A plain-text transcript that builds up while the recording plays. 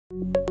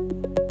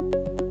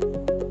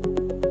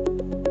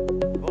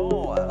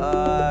Bon,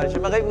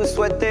 j'aimerais vous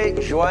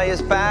souhaiter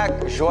joyeuse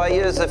Pâques,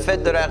 joyeuse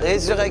fête de la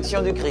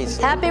résurrection du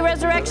Christ. Happy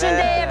Resurrection Amen.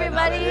 Day,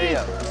 everybody.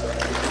 Alléluia.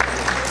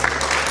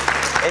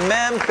 Et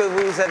même que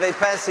vous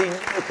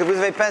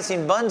avez passé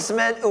une bonne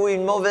semaine ou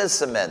une mauvaise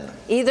semaine.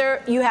 Either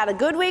you had a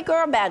good week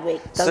or a bad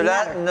week. Doesn't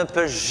Cela matter. ne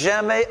peut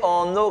jamais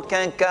en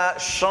aucun cas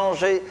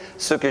changer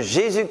ce que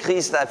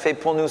Jésus-Christ a fait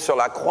pour nous sur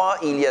la croix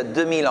il y a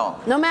 2000 ans.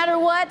 No matter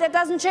what, that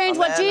doesn't change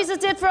what Amen. Jesus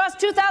did for us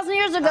 2,000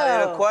 years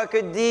Alors, ago. quoi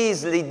que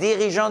disent les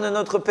dirigeants de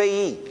notre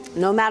pays,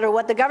 No matter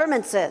what the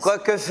government says. quoi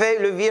que fait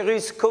le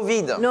virus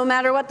Covid, No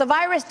matter what the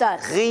virus does.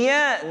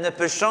 rien ne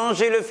peut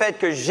changer le fait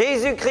que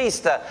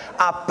Jésus-Christ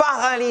a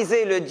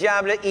paralysé le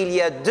diable il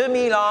y a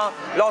 2000 ans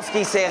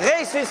lorsqu'il s'est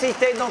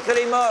ressuscité d'entre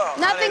les morts.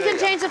 Nothing can Alléluia.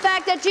 change the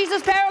fact that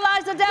Jesus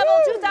paralyzed the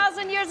devil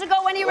 2,000 years ago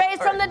when he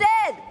raised from the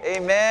dead.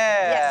 Amen.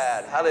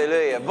 Yes.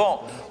 Alléluia. Bon,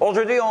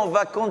 aujourd'hui, on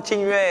va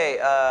continuer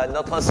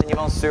notre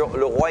enseignement sur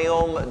le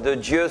royaume de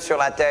Dieu sur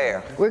la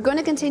terre. We're going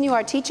to continue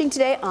our teaching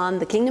today on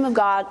the kingdom of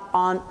God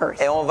on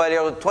earth. Et on va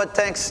lire 3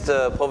 textes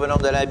provenant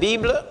de la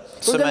Bible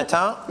ce We're going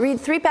matin. to read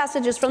 3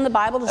 passages from the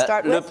Bible to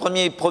start Le with.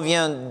 premier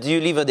provient du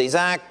livre des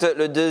Actes,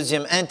 le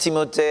deuxième 1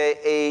 Timothée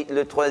et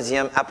le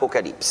troisième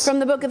Apocalypse. From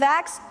the book of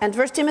Acts and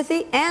 1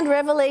 Timothy and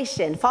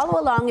Revelation. Follow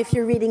along if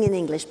you're reading in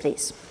English,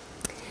 please.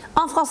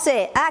 En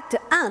français, Acte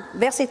 1,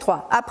 verset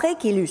 3. Après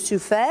qu'il eut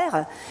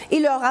souffert,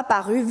 il leur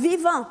apparut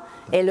vivant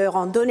et leur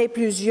en donnait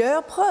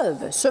plusieurs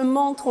preuves, se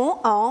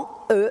montrant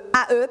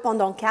à eux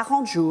pendant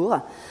 40 jours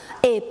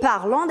et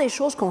parlant des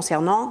choses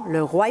concernant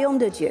le royaume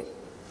de Dieu.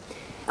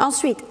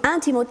 Ensuite, 1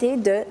 Timothée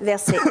 2,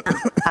 verset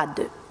 1 à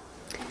 2.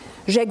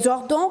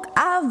 J'exhorte donc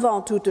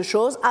avant toute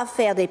chose à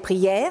faire des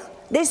prières,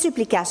 des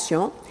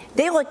supplications,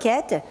 des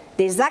requêtes,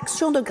 des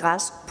actions de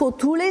grâce pour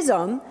tous les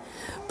hommes,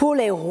 pour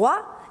les rois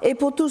et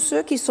pour tous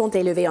ceux qui sont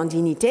élevés en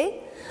dignité,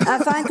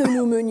 afin que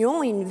nous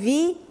menions une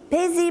vie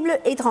paisible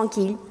et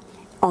tranquille,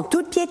 en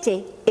toute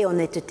piété et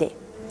honnêteté.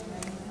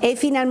 Et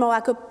finalement,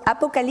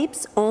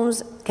 Apocalypse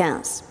 11,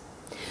 15.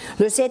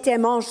 Le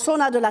 7e ange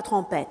sonna de la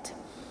trompette,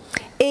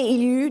 et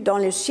il y eut dans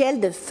le ciel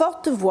de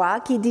fortes voix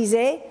qui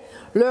disaient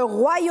 « Le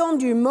royaume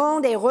du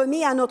monde est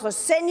remis à notre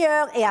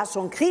Seigneur et à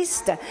son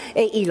Christ,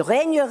 et il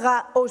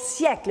régnera au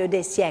siècle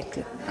des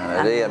siècles. »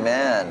 Hallelujah,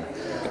 amen.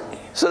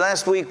 So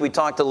last week we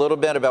talked a little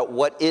bit about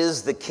what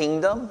is the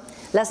kingdom,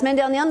 La semaine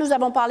dernière, nous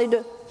avons parlé de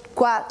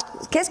quoi?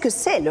 Qu'est-ce que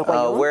c'est le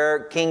royaume?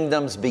 where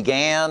kingdoms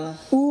began.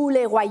 Où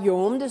les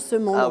royaumes de ce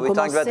monde ont We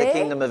talked about the commencé?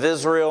 kingdom of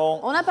Israel.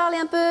 On a parlé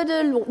un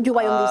peu du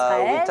royaume We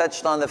d'Israël.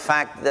 touched on the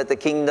fact that the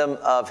kingdom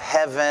of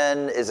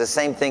heaven is the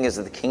same thing as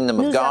the kingdom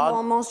of Nous avons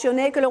God.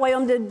 mentionné que le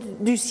royaume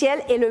du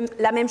ciel est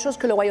la même chose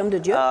que le royaume de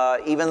Dieu.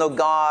 Even though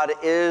God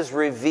is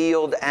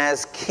revealed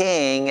as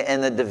king in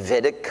the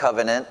Davidic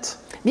covenant,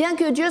 Bien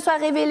que Dieu soit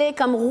révélé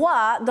comme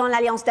roi dans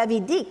l'alliance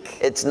davidique,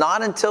 it's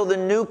not until the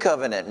new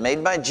covenant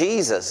made by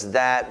Jesus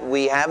that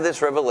we have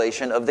this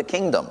revelation of the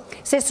kingdom.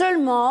 c'est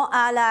seulement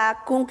à la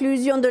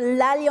conclusion de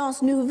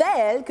l'alliance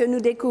nouvelle que nous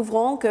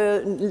découvrons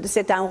que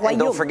c'est un And don't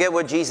royaume. forget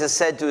what Jesus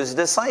said to his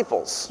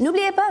disciples.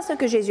 N'oubliez pas ce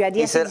que Jésus a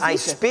dit He à ses said, I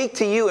disciples. speak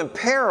to you in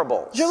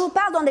parables. Je vous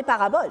parle dans des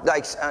paraboles.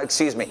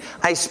 Excuse me.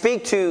 I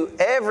speak to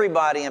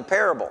everybody in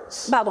parables.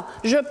 Pardon,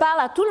 je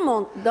parle à tout le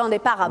monde dans des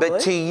paraboles.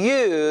 But to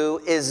you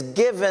is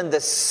given the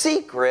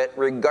secret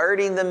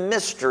regarding the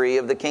mystery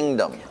of the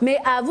kingdom. Mais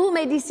à vous,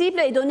 mes disciples,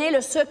 est donné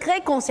le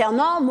secret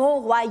concernant mon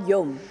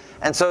royaume.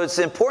 And so it's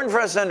important for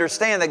us to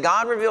understand that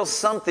God reveals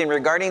something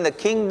regarding the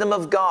kingdom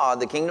of God,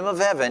 the kingdom of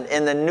heaven,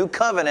 in the new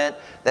covenant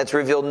that's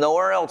revealed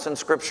nowhere else in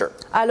Scripture.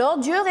 Alors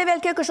Dieu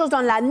révèle quelque chose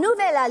dans la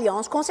nouvelle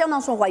alliance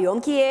concernant son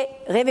royaume qui est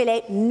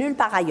révélé nulle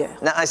part ailleurs.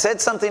 Now, I said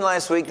something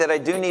last week that I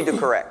do need to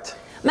correct.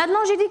 Maintenant,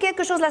 j'ai dit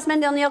quelque chose la semaine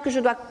dernière que je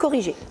dois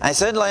corriger. I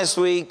said last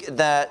week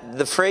that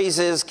the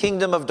phrases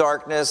kingdom of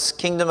darkness,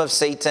 kingdom of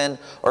Satan,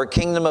 or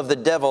kingdom of the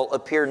devil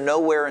appear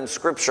nowhere in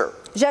Scripture.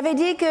 J'avais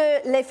dit que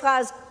les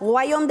phrases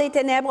royaume des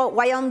ténèbres,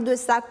 royaume de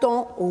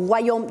Satan,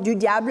 royaume du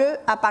diable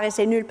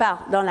apparaissaient nulle part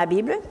dans la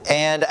Bible.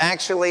 And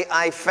actually,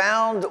 I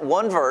found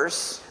one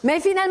verse Mais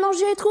finalement,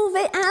 j'ai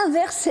trouvé un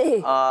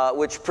verset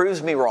which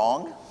proves me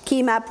wrong.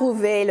 qui m'a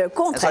prouvé le And so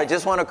I contraire.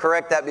 just want to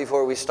correct that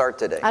before we start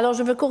today. Alors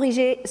je veux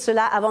corriger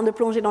cela avant de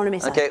plonger dans le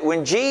message. Okay,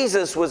 when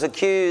Jesus was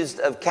accused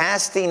of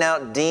casting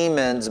out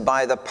demons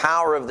by the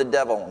power of the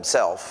devil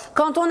himself,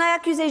 Quand on a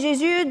accusé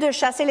Jésus de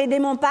chasser les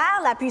démons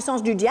par la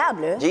puissance du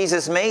diable,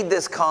 Jesus made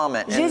this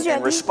comment Jésus a in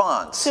dit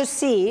response.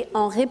 ceci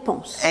en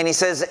réponse. And he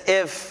says,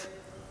 if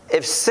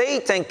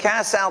Satan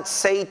casts out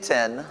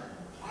Satan,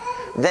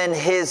 then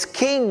his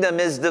kingdom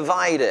is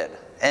divided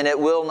and it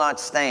will not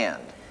stand.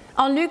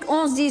 En Luc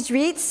 11,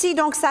 18, si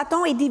donc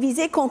Satan est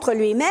divisé contre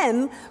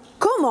lui-même,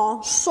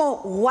 comment son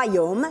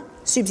royaume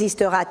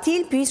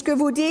subsistera-t-il puisque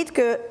vous dites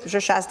que je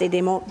chasse des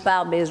démons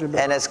par Béelzébub?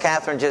 And as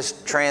Kathryn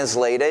just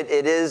translated,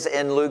 it is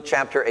in Luke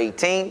chapter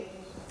 18.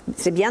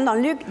 C'est bien dans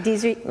Luc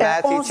 11,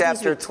 Matthew 18.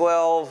 chapter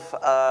 12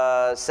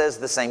 says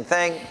the same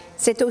thing.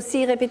 C'est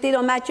aussi répété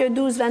dans Matthieu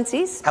 12,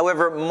 26.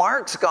 However,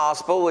 Mark's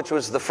gospel, which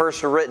was the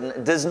first written,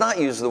 does not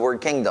use the word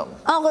kingdom.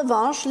 En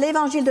revanche,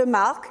 l'évangile de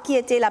Marc, qui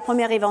était la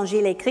première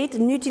évangile écrite,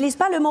 n'utilise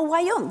pas le mot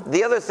royaume.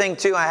 The other thing,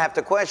 too, I have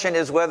to question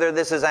is whether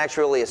this is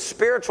actually a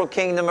spiritual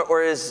kingdom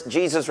or is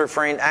Jesus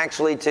referring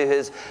actually to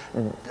his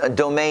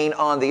domain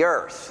on the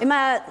earth. Et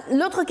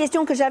l'autre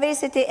question que j'avais,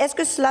 c'était est-ce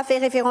que cela fait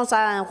référence à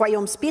un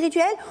royaume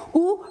spirituel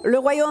ou le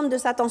royaume de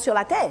Satan sur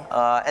la terre?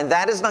 And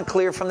that is not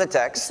clear from the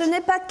text. Ce n'est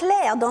pas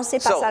clair dans ces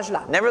passages-là.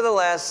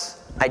 Nevertheless,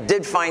 I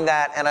did find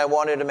that and I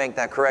wanted to make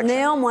that correction.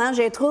 Néanmoins,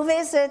 j'ai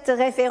trouvé cette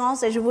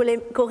référence et je voulais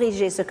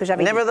corriger ce que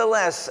j'avais dit.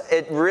 Nevertheless,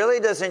 it really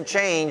doesn't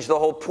change the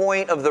whole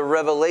point of the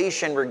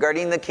revelation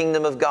regarding the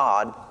kingdom of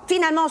God.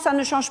 Finalement, ça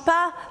ne change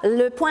pas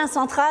le point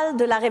central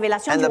de la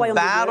révélation du royaume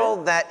de Dieu. And the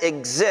battle that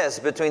exists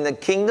between the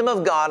kingdom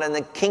of God and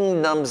the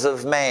kingdoms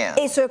of man.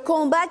 Et ce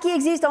combat qui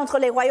existe entre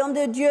les royaumes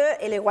de Dieu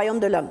et les royaumes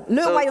de l'homme.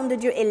 Le royaume de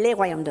Dieu et les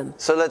royaumes d'hommes.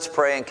 So let's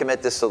pray and commit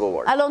this to the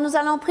Lord. Alors nous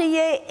allons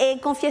prier et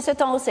confier ce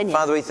temps au Seigneur.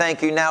 Father, we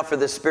thank you now for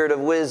the spirit of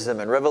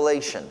wisdom and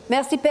revelation.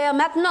 Merci Père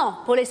maintenant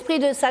pour l'esprit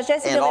de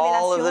sagesse et de and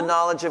all of the révélation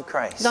knowledge of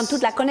Christ. dans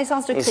toute la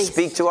connaissance de You Christ.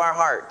 speak to our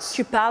hearts.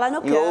 Tu parles à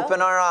nos You cœurs.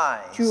 open our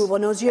eyes. Tu ouvres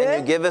nos yeux. And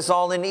you give us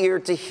all an ear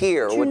to hear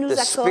Tu what nous the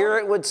accordes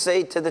Spirit would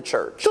say to the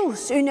church.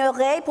 Tous une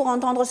oreille pour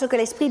entendre ce que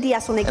l'Esprit dit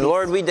à son Église. And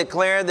Lord, we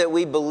declare that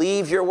we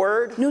believe your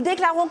word. Nous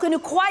déclarons que nous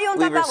croyons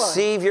We ta parole.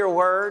 receive your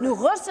word. Nous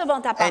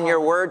recevons ta And your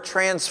parole. word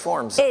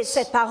transforms Et us.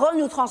 cette parole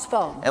nous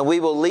transforme. And we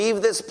will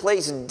leave this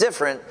place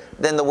different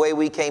than the way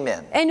we came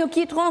in. Et nous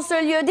quitterons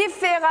ce lieu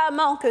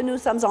différemment que nous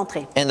sommes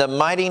entrés. In the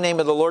mighty name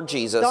of the Lord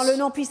Jesus, Dans le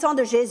nom puissant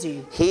de Jésus.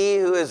 he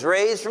who is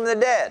raised from the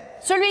dead.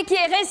 Celui qui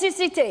est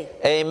ressuscité.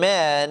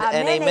 Amen, Amen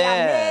and et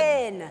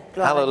amen. amen.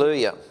 Gloire à Dieu.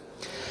 Hallelujah.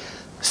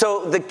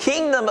 So the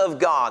kingdom of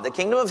God, the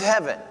kingdom of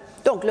heaven,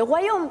 Donc le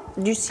royaume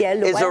du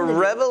ciel, le is a royaume de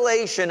Dieu,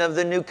 revelation of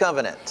the new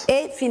covenant.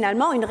 est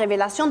finalement une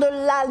révélation de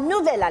la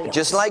nouvelle alliance.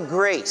 Just like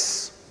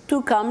grace,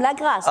 Tout comme la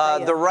grâce.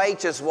 the d'ailleurs.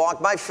 righteous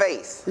walk by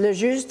faith. Le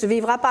juste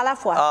vivra par la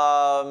foi.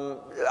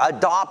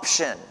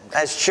 Adoption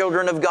as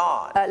children of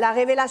God. La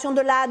révélation de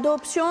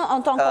l'adoption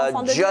en tant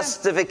qu'enfant de Dieu.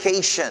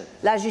 Justification.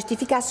 La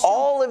justification.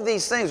 All of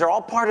these things are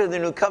all part of the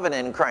new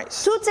covenant in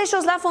Christ. Toutes ces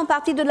choses-là font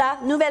partie de la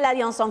nouvelle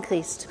alliance en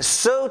Christ.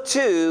 So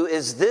too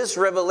is this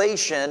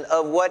revelation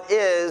of what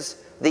is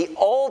the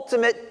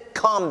ultimate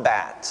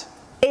combat.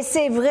 Et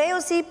c'est vrai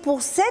aussi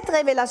pour cette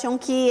révélation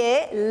qui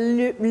est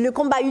le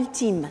combat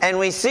ultime. And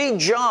we see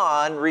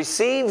John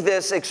receive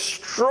this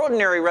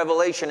extraordinary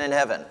revelation in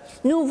heaven.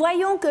 Nous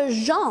voyons que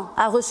Jean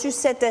a reçu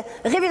cette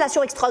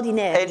révélation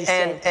extraordinaire du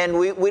ciel. And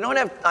we don't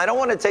have, I don't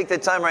want to take the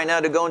time right now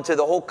to go into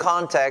the whole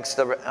context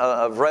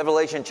of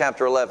Revelation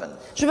chapter 11.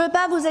 Je ne veux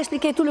pas vous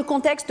expliquer tout le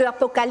contexte de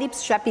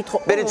l'Apocalypse chapitre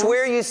 11. But it's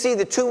where you see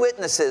the two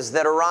witnesses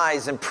that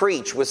arise and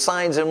preach with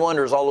signs and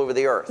wonders all over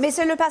the earth. Mais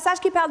c'est le passage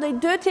qui parle des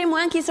deux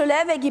témoins qui se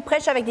lèvent et qui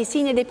prêchent avec des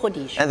signes et des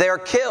prodiges. And they are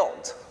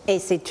killed. Et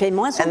ces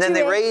témoins sont And then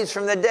they tués raise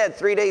from the dead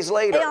 3 days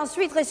later. et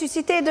ensuite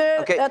ressuscités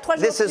de Okay, 3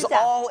 jours this is plus tard.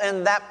 all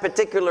in that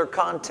particular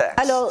context.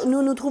 Alors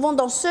nous nous trouvons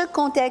dans ce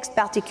contexte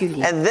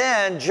particulier. And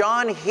then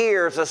John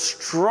hears a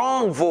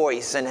strong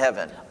voice in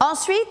heaven.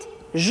 Ensuite,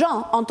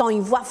 Jean entend une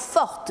voix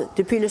forte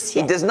depuis le He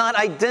ciel. does not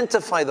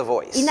identify the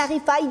voice. Il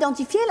n'arrive pas à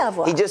identifier la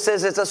voix. He just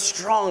says it's a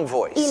strong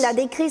voice. Il la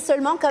décrit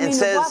seulement comme It une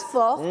says, voix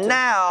forte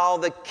now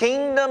the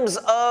kingdoms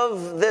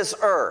of this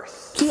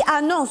earth. qui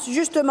annonce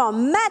justement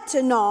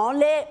maintenant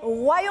les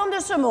royaumes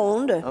de ce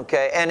monde.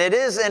 Okay, and it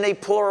is in a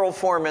plural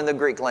form in the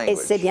Greek Et language.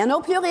 c'est bien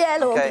au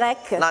pluriel, au Okay,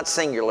 grec. not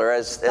singular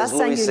as Pas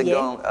Louis singulier.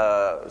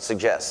 II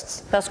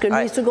suggests. Parce que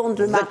Louis II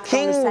le The marque dans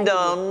le singulier.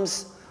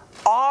 kingdoms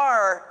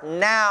are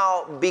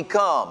now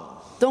become.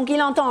 Donc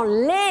il entend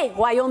les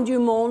royaumes du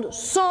monde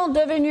sont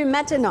devenus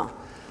maintenant.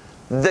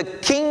 The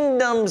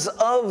kingdoms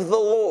of the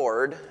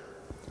Lord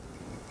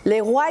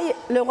Le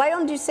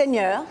royaume du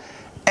Seigneur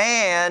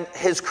and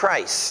his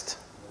Christ.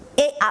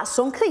 et à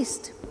son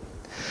Christ.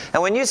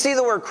 And when you see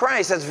the word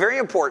Christ, that's very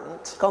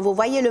important Quand vous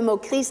voyez le mot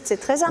Christ, c'est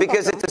très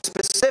because important. it's a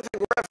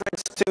specific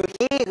reference to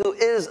he who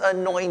is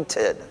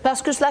anointed.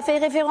 Parce que cela fait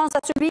référence à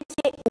celui qui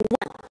est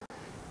oint.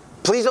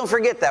 Please don't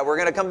forget that. We're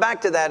going to come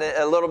back to that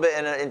a little bit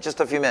in just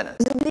a few minutes.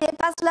 N'oubliez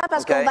pas cela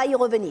parce Okay. qu'on va y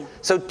revenir.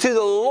 So to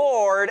the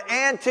Lord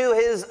and to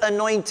his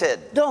anointed,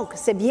 Donc,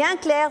 c'est bien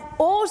clair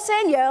au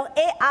Seigneur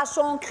et à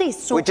son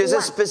Christ, son which is a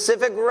oint.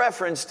 specific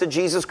reference to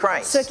Jesus Ce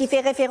Christ. qui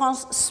fait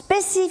référence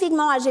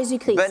spécifiquement à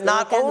Jésus-Christ. But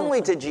not donc à only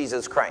notre. to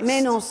Jesus Christ.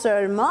 Mais non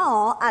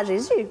seulement à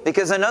Jésus.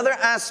 Because another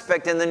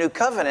aspect in the new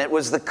covenant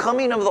was the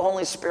coming of the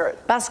Holy Spirit.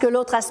 Parce que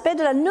l'autre aspect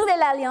de la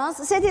nouvelle alliance,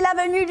 c'était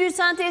la venue du That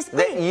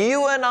Saint-Esprit.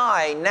 you and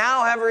I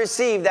now have received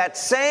received that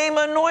same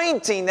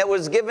anointing that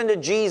was given to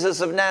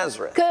Jesus of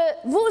Nazareth. Que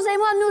vous et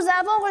moi, nous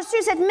avons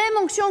reçu cette même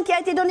onction qui a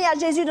été donnée à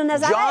Jésus de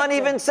Nazareth. John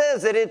even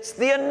says that it's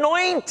the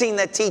anointing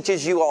that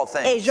teaches you all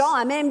Et things. Jean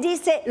a même dit,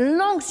 c'est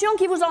l'onction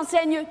qui vous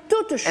enseigne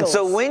toutes And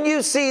so choses. when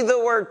you see the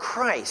word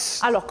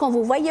Christ, Alors quand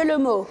vous voyez le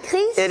mot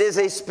Christ, it is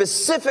a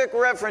specific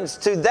reference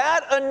to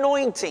that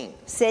anointing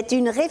c'est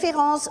une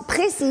référence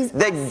précise à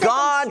that cette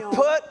God onction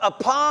put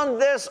upon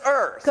this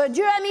earth que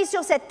Dieu a mis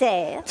sur cette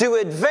terre to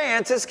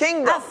advance His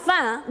kingdom.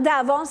 afin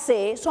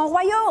d'avancer son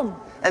royaume.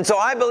 And so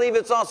I believe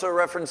it's also a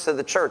reference to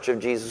the church of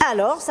Jesus.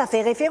 Alors, ça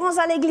fait référence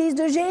à l'église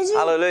de Jésus.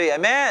 Hallelujah.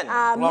 Amen.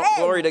 Amen.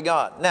 Glory to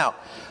God. Now,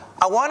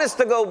 I want us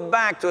to go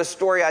back to a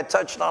story I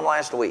touched on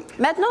last week.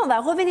 Maintenant, on va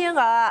revenir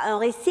à un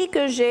récit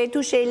que j'ai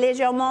touché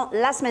légèrement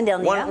la semaine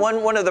dernière.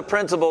 One of the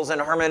principles in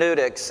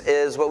hermeneutics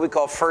is what we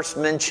call first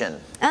mention.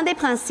 Un des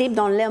principes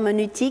dans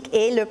l'herméneutique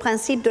est le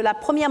principe de la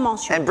première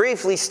mention. And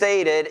briefly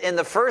stated, in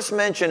the first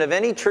mention of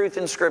any truth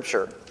in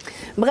Scripture,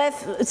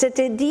 Bref,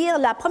 c'est-à-dire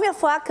la première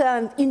fois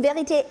qu'une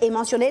vérité est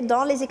mentionnée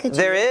dans les Écritures.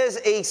 there is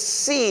a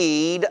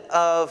seed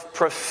of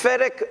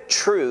prophetic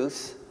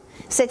truth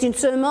C'est une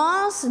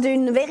semence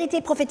d'une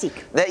vérité prophétique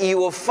that you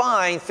will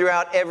find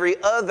throughout every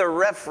other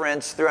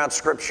reference throughout que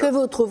Scripture.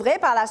 vous trouverez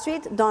par la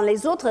suite dans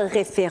les autres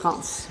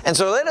références. And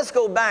so let us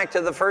go back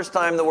to the first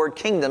time the word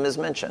kingdom is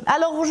mentioned.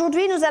 Alors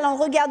aujourd'hui, nous allons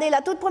regarder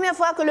la toute première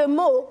fois que le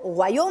mot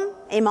royaume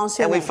est And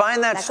mentionné. we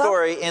find that D'accord?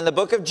 story in the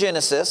book of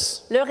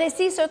Genesis Le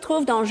récit se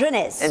trouve dans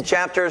Genèse, in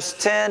chapters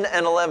 10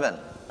 and 11.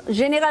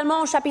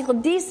 généralement au chapitre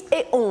 10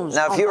 et 11.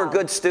 Now, if on you were parle.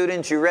 good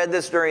students, you read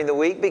this during the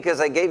week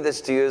because I gave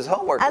this to you as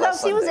homework Alors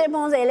last si vous Sunday. êtes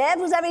bons élèves,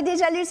 vous avez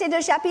déjà lu ces deux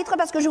chapitres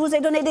parce que je vous ai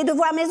donné des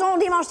devoirs maison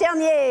dimanche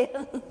dernier.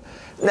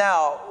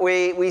 Now,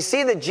 we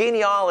see the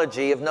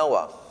genealogy of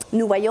Noah.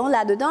 Nous voyons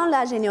là-dedans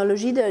la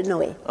généalogie de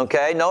Noé.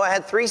 Okay, Noah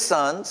had 3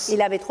 sons.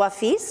 Il avait 3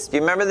 fils. Do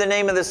you remember the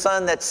name of the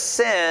son that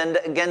sinned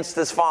against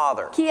his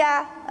father? Qui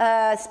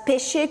a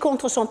péché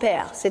contre son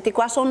père. C'était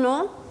quoi son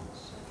nom?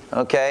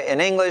 Okay, in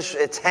English,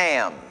 it's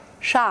Ham.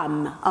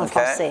 Cham en Okay.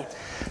 français.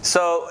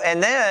 So,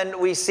 and then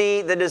we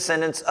see the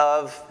descendants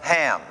of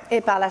Ham.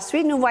 Et par la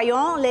suite, nous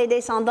voyons les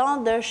descendants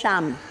de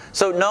Cham.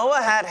 So Noah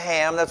had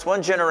Ham, that's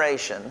one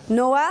generation.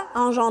 Noah a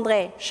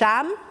engendré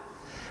Cham.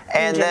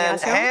 And then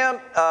génération. Ham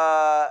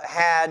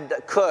had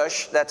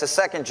Cush, that's a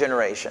second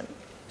generation.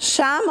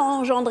 Cham a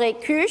engendré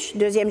Cush,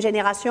 deuxième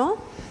génération.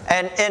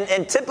 And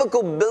in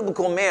typical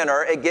biblical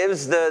manner, it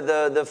gives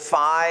the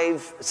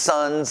 5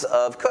 sons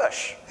of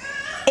Cush.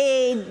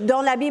 Et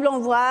dans la Bible, on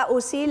voit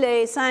aussi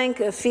les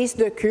 5 fils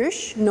de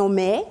Cush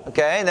nommés.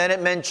 Okay, and then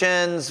it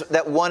mentions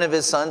that one of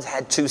his sons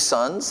had 2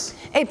 sons.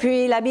 Et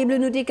puis la Bible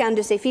nous dit qu'un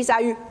de ses fils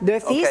a eu 2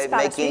 fils Okay, par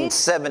la making suite.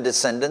 7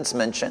 descendants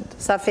mentioned.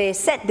 Ça fait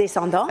 7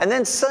 descendants. And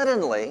then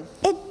suddenly,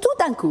 Et tout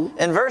d'un coup,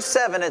 in verse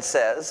 7 it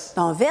says,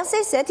 dans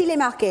verset 7, il est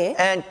marqué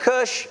and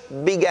Cush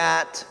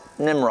begat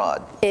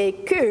Nimrod. et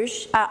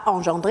Cush a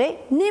engendré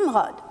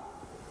Nimrod.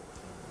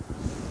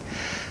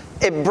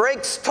 It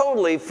breaks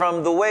totally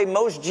from the way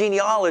most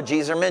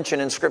genealogies are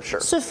mentioned in Scripture.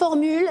 Ce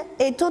formule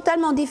est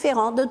totalement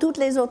différente de toutes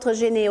les autres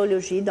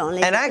généalogies dans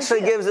les And actually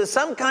Écritures. gives us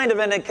some kind of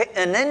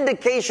an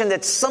indication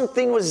that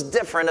something was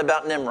different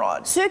about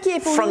Nimrod Ce qui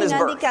est pour from nous his une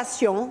birth.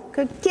 indication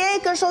que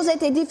quelque chose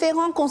était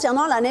différent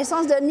concernant la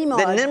naissance de That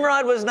Nimrod.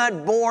 Nimrod was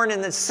not born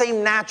in the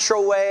same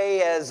natural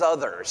way as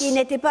others. Il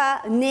n'était pas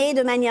né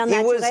de manière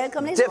He was naturelle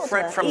comme les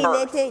different autres. from Il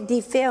birth. était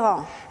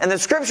différent. And the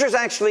Scriptures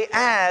actually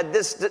add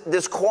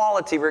this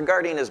quality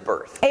regarding his birth.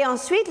 Et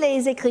ensuite,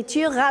 les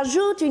Écritures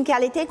rajoutent une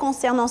qualité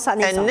concernant sa And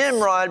naissance.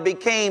 Nimrod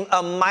became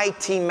a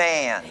mighty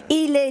man.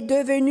 Il est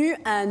devenu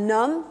un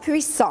homme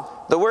puissant.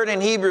 The word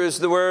in Hebrew is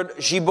the word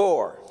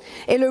Gibor,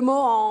 Et le mot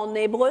en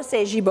hébreu,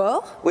 c'est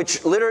Gibor,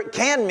 which literally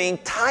can mean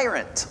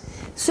tyrant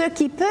ce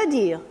qui peut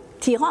dire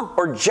tyran,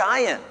 or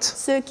giant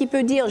ce qui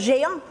peut dire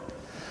géant,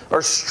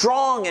 or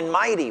strong and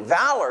mighty,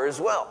 valor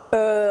as well.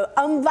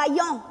 homme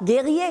vaillant,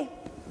 guerrier.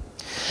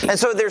 And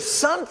so there's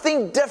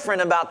something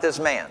different about this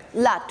man.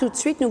 Là, tout de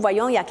suite, nous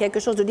voyons il y a quelque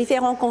chose de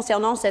différent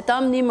concernant cet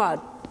homme Nimrod.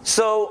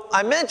 So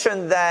I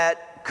mentioned that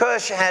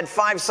Cush had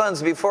 5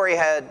 sons before he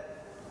had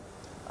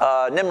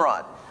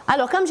Nimrod.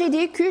 Alors, comme j'ai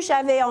dit, Cush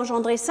avait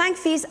engendré 5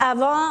 fils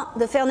avant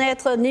de faire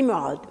naître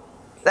Nimrod,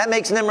 That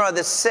makes Nimrod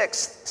the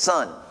 6th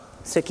son.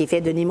 ce qui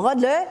fait de Nimrod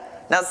le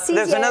Now,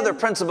 there's another 6e.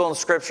 principle in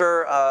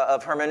Scripture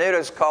of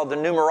hermeneutics called the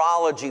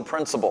numerology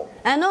principle.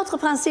 Un autre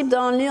principe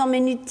dans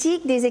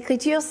l'herméneutique des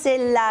Écritures, c'est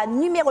la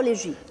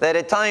numérologie. That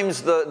at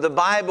times the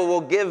Bible will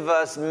give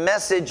us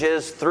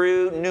messages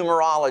through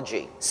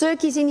numerology. Ce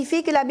qui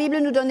signifie que la Bible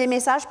nous donne des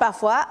messages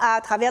parfois à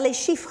travers les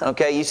chiffres.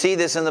 Okay, you see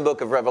this in the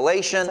book of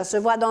Revelation. Ça se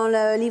voit dans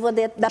le livre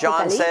John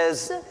d'Apocalypse.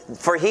 says,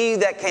 "For he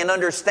that can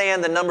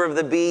understand the number of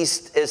the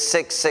beast is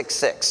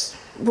 666."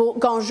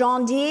 Quand Jean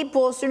dit,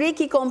 pour celui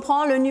qui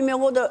comprend le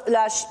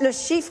le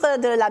chiffre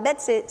de la bête,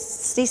 c'est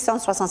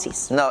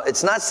 666. No,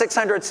 it's not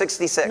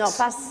 666. Non,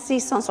 pas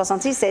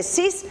 666, c'est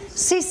 6,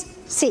 6,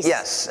 6.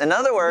 Yes, in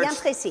other words, Bien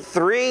précis.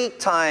 3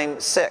 times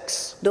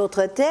 6.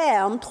 D'autres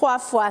termes, 3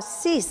 fois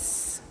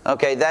 6.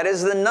 Okay, that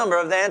is the number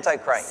of the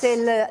Antichrist. C'est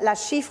la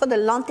chiffre de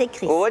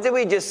l'Antéchrist. Well, what did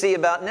we just see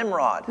about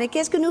Nimrod? Mais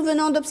qu'est-ce que nous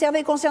venons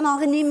d'observer concernant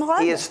Nimrod?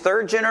 He is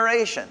third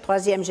generation,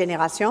 Troisième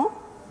génération,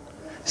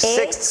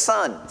 sixth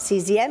son.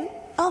 sixième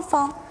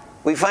enfant.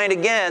 We find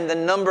again the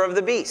number of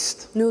the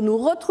beast. Nous nous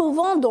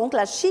retrouvons donc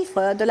la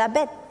chiffre de la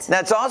bête. Now,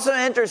 it's also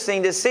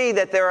interesting to see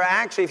that there are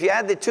actually, if you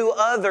add the two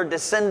other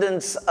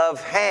descendants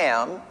of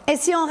Ham, Et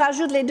si on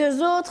rajoute les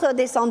deux autres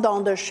descendants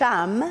de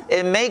Cham,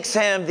 it makes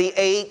him the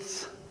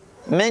eighth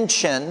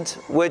mentioned,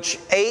 which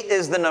 8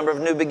 is the number of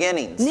new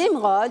beginnings.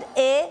 Nimrod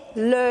est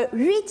le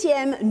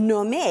huitième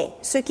nommé,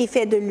 ce qui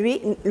fait de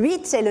lui,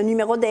 8 c'est le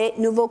numéro des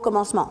nouveaux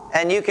commencements.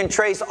 And you can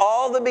trace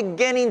all the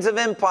beginnings of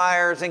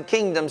empires and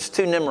kingdoms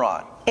to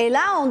Nimrod. Et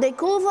là, on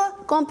découvre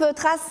qu'on peut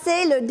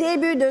tracer le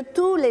début de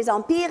tous les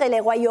empires et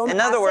les royaumes In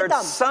à other cet words,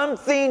 homme.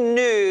 something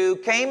new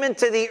came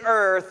into the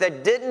earth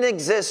that didn't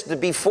exist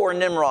before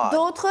Nimrod.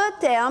 D'autres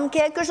termes,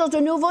 quelque chose de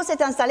nouveau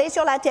s'est installé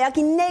sur la terre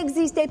qui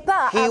n'existait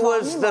pas He avant was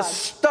the Nimrod.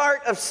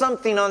 start of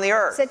something on the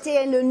earth.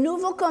 C'était le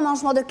nouveau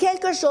commencement de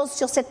quelque chose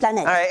sur cette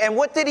planète. All right, and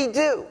what did he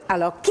do?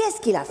 Alors, qu'est-ce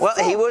qu'il a Well,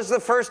 fait? he was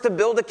the first to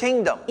build a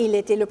kingdom. Il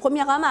était le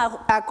premier homme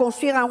à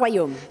construire un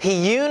royaume.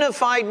 He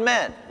unified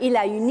men. Il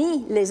a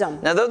uni les hommes.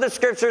 Now, though the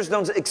scriptures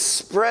don't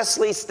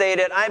expressly state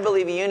it, I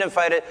believe he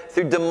unified it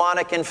through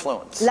demonic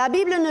influence. La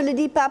Bible ne le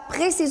dit pas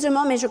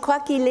précisément, mais je crois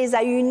qu'il les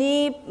a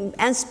unis,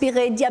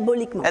 inspirés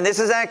diaboliquement. And this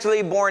is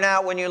actually borne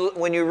out when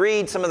you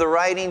read some of the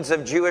writings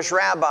of Jewish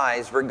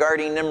rabbis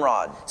regarding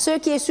Nimrod. Ce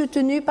qui est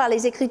soutenu par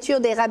les écritures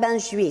des rabbins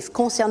juifs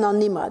concernant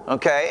Nimrod.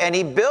 Okay, and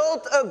he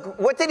built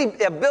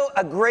built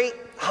a great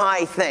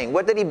high thing.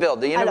 What did he build?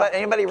 Do you Alors,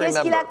 anybody remember?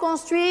 qu'est-ce qu'il a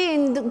construit?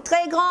 Une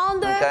très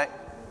grande. Okay.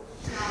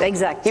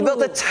 Exact. He built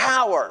tour. a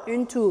tower.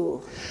 Une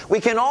tour. We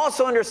can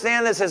also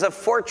understand this as a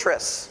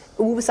fortress.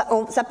 Ou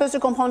ça peut se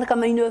comprendre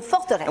comme une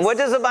forteresse. And what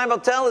does the Bible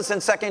tell us in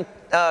 2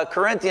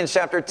 Corinthians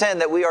chapter 10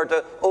 that we are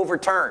to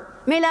overturn?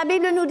 Mais la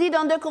Bible nous dit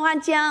dans 2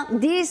 Corinthiens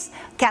 10,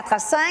 4 à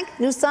 5,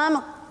 nous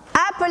sommes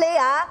appelés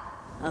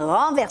à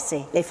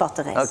renverser les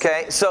forteresses.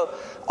 Okay, so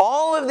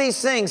all of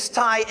these things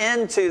tie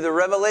into the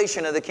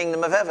revelation of the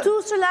kingdom of heaven.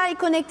 Tout cela est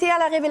connecté à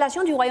la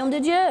révélation du royaume de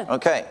Dieu.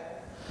 Okay.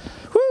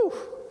 Whew.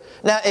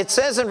 Now it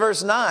says in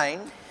verse 9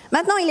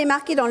 Maintenant, il est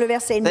marqué dans le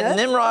verset that 9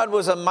 Nimrod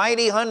was a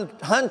mighty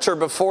hunter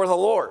before the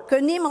Lord. que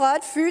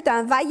Nimrod fut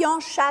un vaillant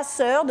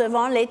chasseur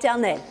devant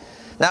l'Éternel.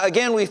 Now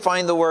again we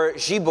find the word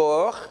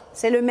Gibor,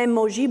 C'est le même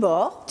mot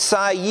Gibor.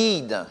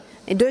 Tsayid,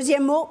 Et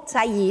deuxième mot,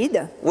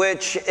 Saïd,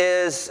 which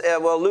is,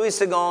 Louis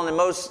Segond and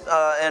most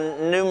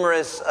and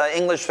numerous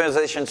English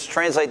translations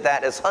translate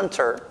that as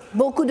hunter,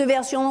 beaucoup de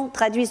versions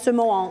traduisent ce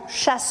mot en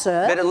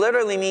chasseur, but it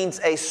literally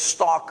means a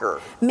stalker.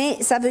 mais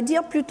ça veut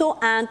dire plutôt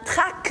un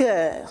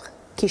traqueur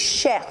qui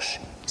cherche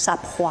sa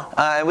proie.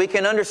 And we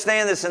can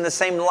understand this in the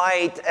same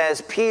light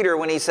as Peter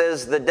when he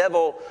says the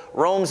devil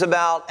roams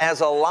about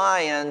as a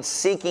lion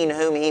seeking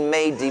whom he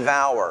may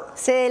devour.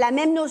 C'est la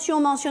même notion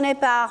mentionnée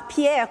par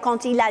Pierre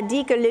quand il a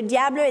dit que le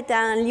diable est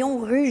un lion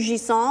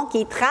rugissant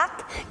qui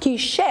traque, qui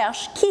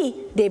cherche qui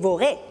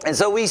dévorer. And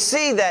so we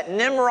see that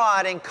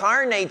Nimrod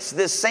incarnates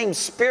this same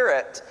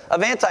spirit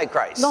of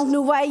Antichrist. Donc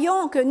nous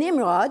voyons que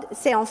Nimrod,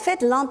 c'est en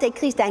fait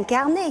l'antéchrist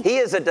incarné. He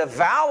is a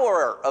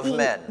devourer of Il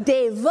men.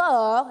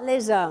 dévore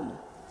les hommes.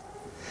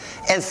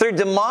 And through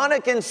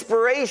demonic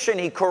inspiration,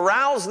 he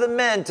corrals the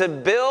men to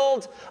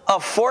build a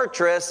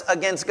fortress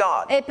against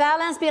God. Et par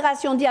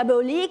l'inspiration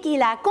diabolique,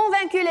 il a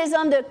convaincu les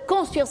hommes de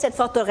construire cette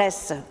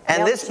forteresse.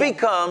 And this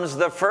becomes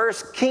the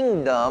first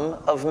kingdom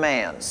of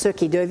man. Ce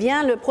qui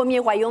devient le premier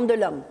royaume de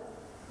l'homme.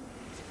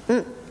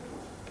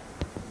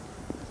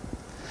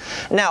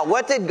 Now,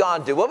 what did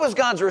God do? What was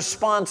God's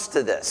response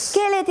to this?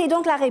 Quelle était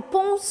donc la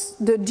réponse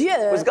de Dieu?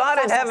 Was God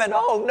in face à heaven?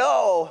 ça? Oh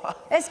no!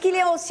 Est-ce qu'il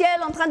est au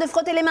ciel en train de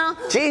frotter les mains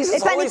Jesus,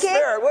 et Holy paniquer?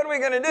 Spirit, what are we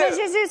going to Mais do?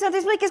 Jésus,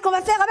 Saint-Esprit, qu'est-ce qu'on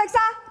va faire avec ça?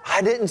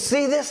 I didn't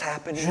see this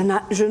happen.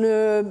 Je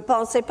ne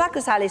pensais pas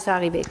que ça allait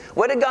s'arriver.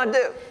 What did God do?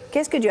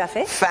 Qu'est-ce que Dieu a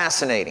fait?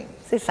 Fascinating.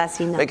 C'est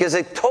fascinant. Because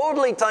it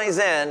totally ties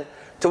in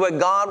to what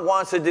God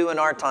wants to do in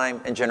our time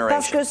and Parce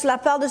generation. que cela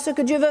parle de ce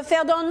que Dieu veut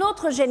faire dans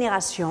notre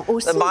génération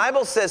aussi. The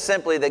Bible says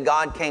simply that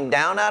God came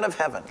down out of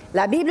heaven,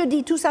 La Bible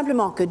dit tout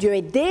simplement que Dieu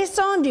est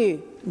descendu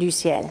du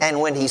ciel. and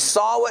when he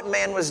saw what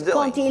man was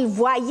Quand doing, il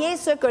voyait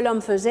ce que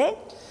l'homme faisait,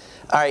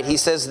 all right, he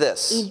says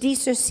this. il dit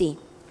ceci.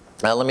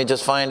 Now, let me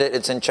just find it.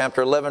 It's in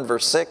chapter 11,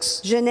 verse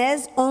 6.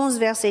 Genèse 11,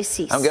 verset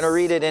 6. I'm going to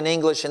read it in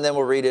English, and then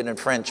we'll read it in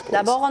French, please.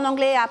 D'abord en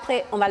anglais,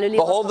 après on va le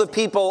lire en Behold, the français.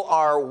 people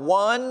are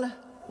one.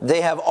 They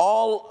have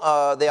all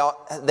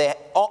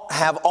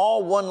have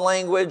all one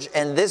language,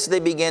 and this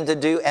they begin to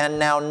do, and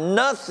now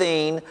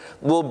nothing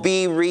will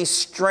be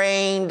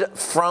restrained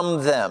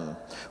from them,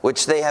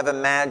 which they have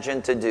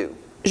imagined to do.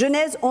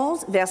 Genèse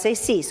 11, verset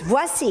 6.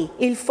 Voici,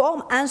 ils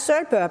forment un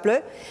seul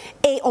peuple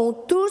et ont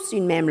tous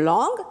une même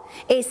langue,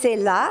 et c'est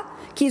là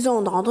qu'ils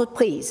ont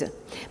d'entreprise.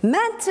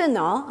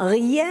 Maintenant,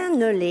 rien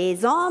ne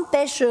les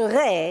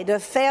empêcherait de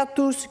faire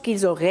tout ce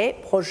qu'ils auraient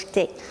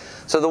projeté.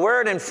 So the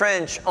word in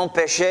French,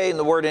 empêcher, and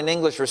the word in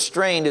English,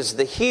 restrained, is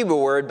the Hebrew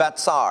word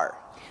batsar.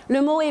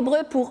 Le mot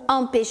hébreu pour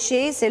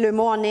empêcher, c'est le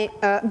mot en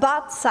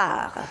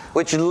batsar,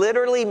 which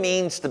literally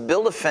means to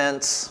build a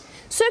fence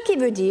ce qui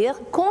veut dire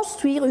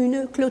construire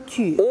une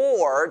clôture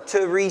or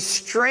to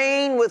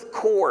restrain with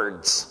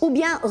cords. ou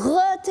bien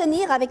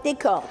retenir avec des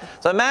cordes.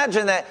 So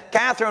imagine that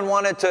Kathryn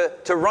wanted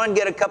to run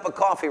get a cup of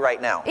coffee right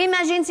now.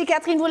 Imagine si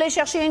Kathryn voulait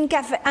chercher un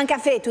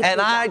café tout de And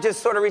suite. I just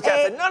sort of reached out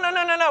and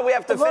said, no, we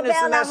have to finish Robert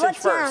the la message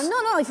retient. first.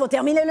 Non, il faut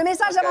terminer le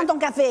message avant ton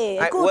café. All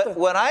right, Écoute,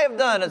 what I have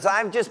done is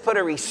I've just put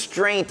a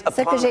restraint ce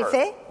que upon j'ai her.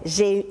 fait,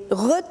 j'ai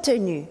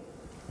retenu.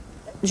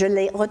 Je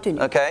l'ai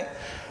retenu. Okay?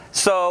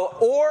 So,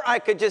 or I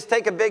could just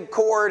take a big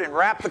cord and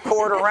wrap the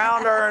cord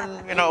around her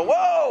and,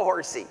 whoa,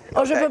 horsey.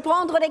 Oh, je Okay? peux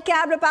prendre des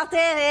câbles par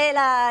terre et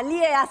la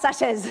lier à sa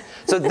chaise.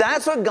 So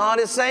that's what God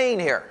is saying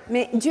here.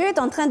 Mais Dieu est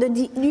en train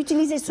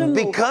d'utiliser ce mot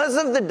Because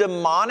of the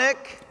demonic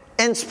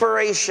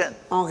inspiration,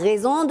 en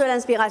raison de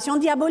l'inspiration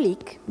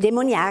diabolique,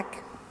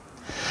 démoniaque,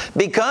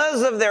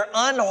 because of their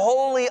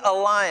unholy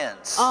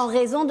alliance, en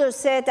raison de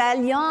cette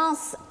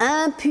alliance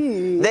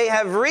impure. they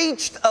have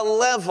reached a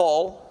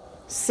level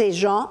Ces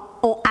gens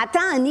ont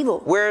atteint un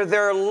niveau where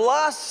their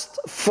lust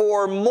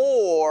for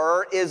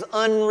more is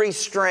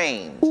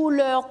unrestrained. où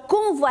leur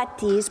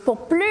convoitise pour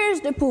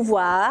plus de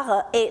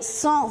pouvoir est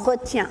sans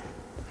retien.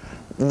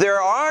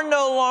 There are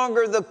no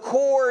longer the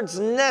cords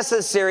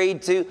necessary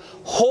to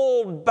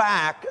hold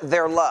back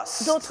their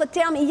lust. D'autres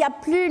termes, il n'y a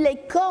plus les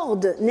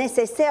cordes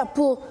nécessaires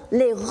pour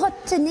les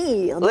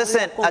retenir dans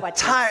Listen, leur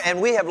convoitise. and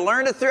we have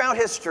learned it throughout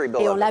history,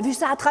 Et on beloved, l'a vu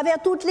ça à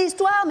travers toute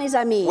l'histoire, mes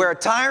amis. where a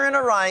tyrant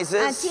Un arises,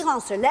 tyran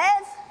se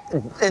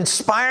lève,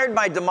 inspired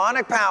by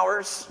demonic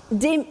powers,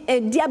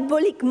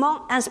 diaboliquement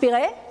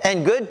inspiré,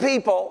 and good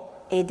people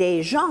et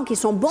des gens qui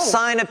sont bons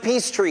sign a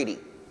peace treaty.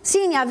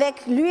 signent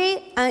avec lui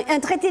un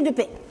traité de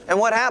paix. And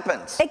what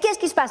happens? Et qu'est-ce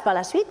qui se passe par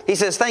la suite? He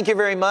says, thank you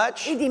very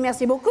much. Il dit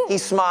merci beaucoup. He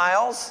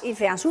smiles. Il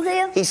fait un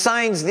sourire. He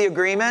signs the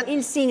agreement.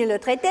 Il signe le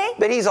traité.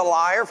 But he's a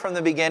liar from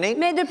the beginning.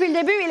 Mais depuis le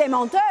début, il est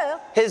menteur.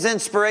 His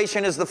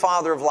inspiration is the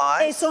father of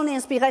Et lies. son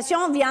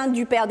inspiration vient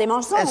du père des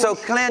mensonges. And so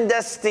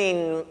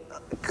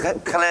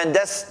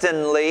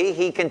clandestinely,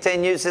 he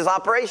continues his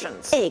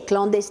operations. Et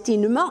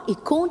clandestinement, il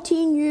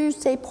continue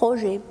ses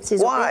projets, ses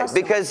Why? opérations.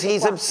 Because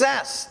he's Pourquoi?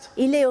 obsessed.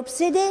 Il est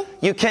obsédé.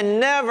 You can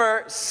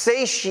never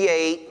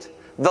satiate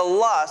the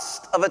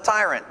lust of a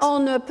tyrant. On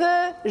ne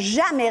peut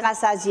jamais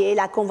rassasier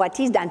la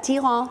convoitise d'un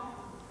tyran.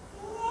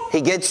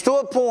 He gets to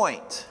a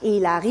point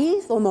Il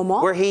arrive au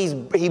moment where he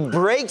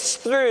breaks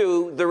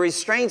through the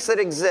restraints that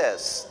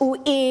exist où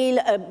il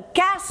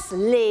casse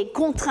les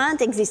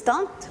contraintes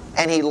existantes.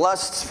 and he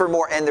lusts for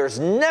more, and there's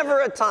never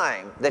a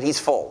time that he's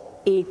full.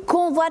 Il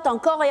convoite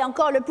encore et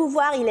encore le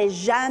pouvoir. Il n'est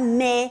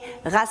jamais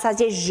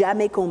rassasié,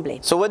 jamais comblé.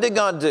 So what did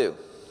God do?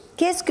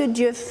 Qu'est-ce que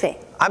Dieu fait?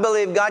 I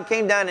believe God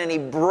came down and he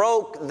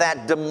broke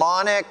that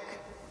demonic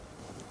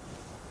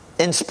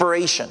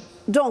inspiration.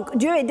 Donc,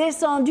 Dieu est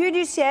descendu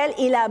du ciel,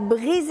 il a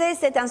brisé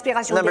cette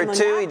inspiration Number two,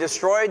 he démoniaque.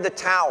 destroyed the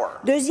tower.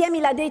 Deuxième,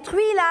 il a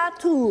détruit la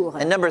tour.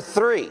 And number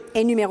three,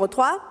 Et numéro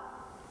 3,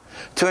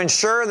 to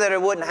ensure that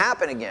it wouldn't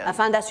happen again,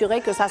 afin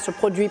d'assurer que ça ne se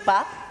produit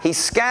pas, he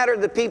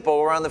scattered the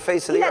people around the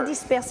face of il the a earth.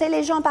 dispersé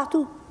les gens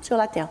partout sur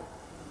la terre.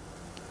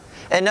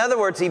 In other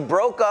words, he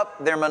broke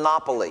up their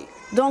monopoly.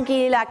 Donc,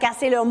 il a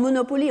cassé leur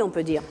monopoly, on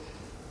peut dire.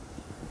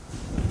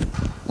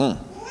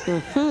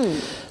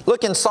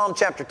 Look in Psalm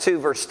chapter 2,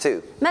 verse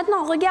 2.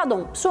 Maintenant,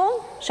 regardons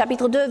Psaume,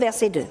 chapitre 2,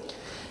 verset 2.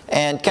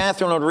 And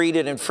Kathryn will read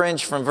it in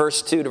French from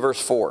verse 2 to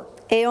verse 4.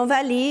 Et on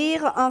va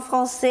lire en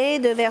français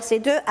de verset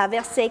 2 à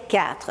verset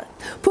 4.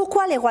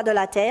 Pourquoi les rois de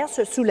la terre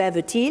se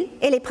soulèvent-ils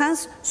et les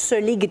princes se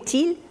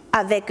liguent-ils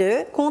avec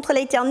eux contre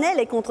l'Éternel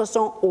et contre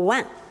son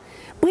oint?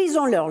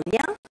 Brisons leurs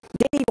liens,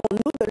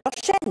 délivrons-nous de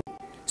leurs chaînes.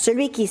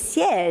 Celui qui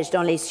siège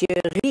dans les cieux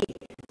rit,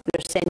 le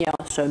Seigneur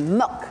se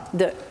moque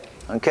d'eux.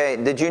 Okay,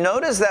 did you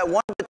notice that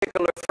one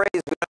particular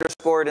phrase we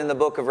underscored in the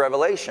book of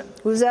Revelation?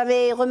 Vous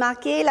avez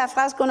remarqué la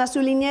phrase qu'on a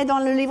soulignée dans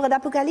le livre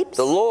d'Apocalypse?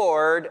 The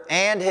Lord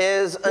and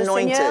his Le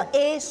anointed, Seigneur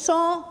et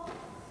son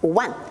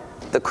oint,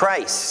 the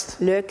Christ,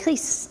 le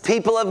Christ.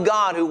 people of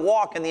God who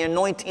walk in the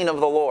anointing of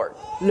the Lord.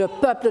 Le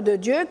peuple de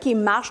Dieu qui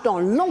marche dans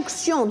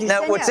l'onction du Now,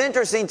 Seigneur. what's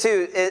interesting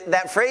too,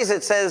 that phrase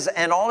it says,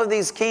 and all of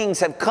these kings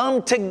have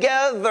come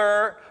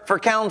together for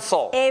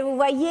counsel. Et vous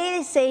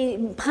voyez, ces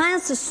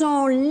princes se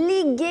sont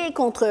ligués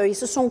contre eux, ils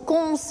se sont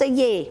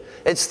conseillés.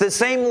 It's the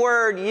same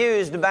word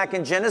used back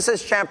in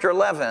Genesis chapter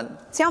 11,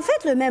 C'est en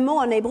fait le même mot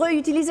en hébreu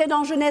utilisé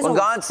dans Genèse when 11,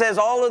 God says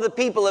all of the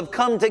people have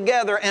come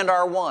together and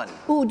are one.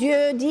 où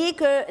Dieu dit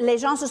que les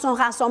gens se sont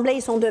rassemblés,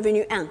 ils sont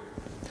devenus un.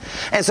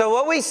 And so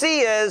what we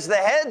see is the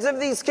heads of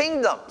these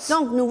kingdoms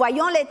Donc nous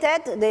voyons les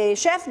têtes des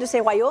chefs de ces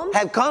royaumes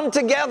have come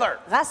together,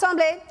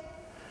 rassemblés,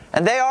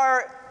 and they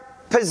are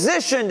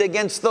positioned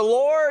against the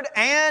Lord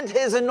and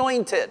his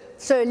anointed.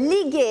 se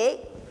liguer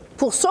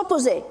pour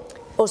s'opposer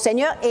au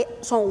Seigneur et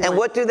son And oint.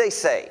 what do they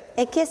say?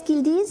 Et qu'est-ce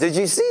qu'ils disent? Did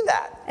you see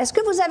that? Est-ce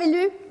que vous avez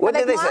lu What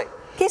avec did they moi? say?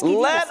 Qu'est-ce qu'ils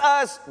Let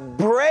disent? us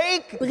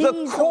break the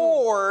Brisons.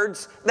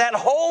 cords that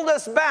hold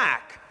us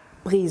back.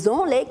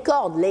 Brisons les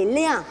cordes, les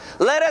liens.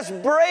 Let us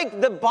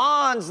break the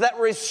bonds that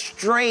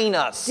restrain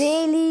us.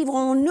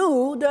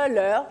 Délivrons-nous de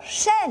leurs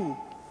chaînes.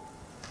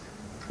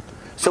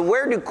 So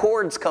where do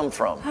cords come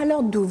from?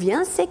 Alors d'où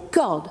viennent ces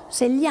cordes,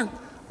 ces liens?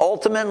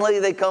 Ultimately,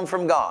 they come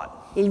from God.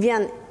 Ils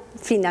viennent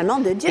finalement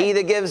de Dieu. He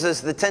that gives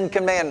us the 10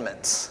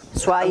 commandments.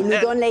 Soit il nous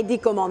donne les 10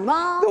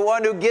 commandements, The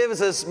one who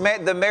gives us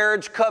the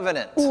marriage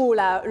covenant. ou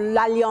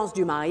l'alliance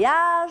du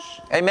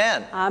mariage.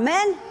 Amen.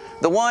 Amen.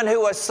 The one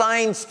who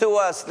assigns to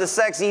us the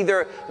sex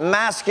either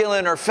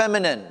masculine or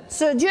feminine.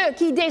 Ce Dieu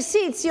qui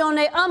décide si on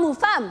est homme ou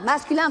femme,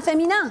 masculin,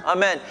 féminin.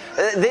 Amen.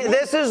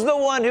 This is the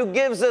one who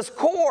gives us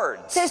cords.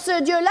 C'est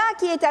ce Dieu-là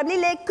qui établit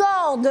les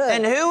cordes.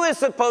 And who is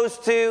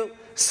supposed to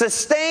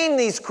sustain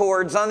these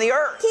cords on the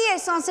earth? Qui est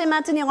censé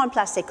maintenir en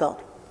place ces cordes?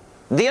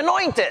 The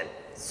anointed.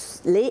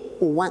 Les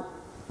oints.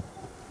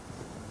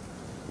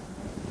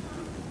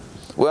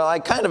 Well, I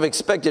kind of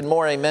expected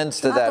more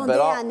amens to that, but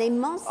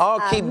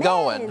I'll keep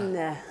going.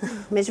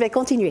 Mais je vais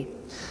continuer.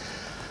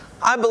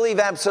 I believe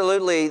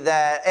absolutely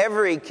that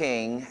every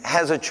king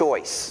has a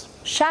choice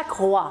Chaque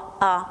roi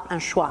a un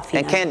choix and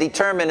finalement. can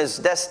determine his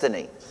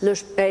destiny.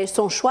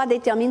 Son choix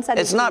détermine sa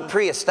It's destinée. not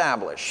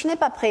pre-established. Ce n'est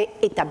pas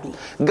préétabli.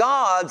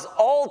 God's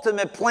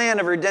ultimate plan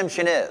of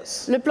redemption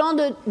is. Le plan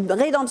de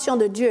rédemption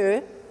de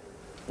Dieu,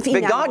 But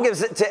finalement, God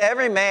gives it to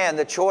every man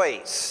the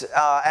choice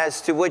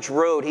as to which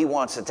road he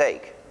wants to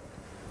take.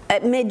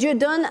 mais Dieu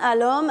donne à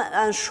l'homme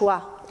un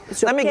choix.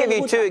 Sur Let me quelle give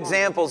you route two prendre.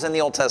 examples in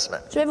the Old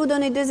Testament. Je vais vous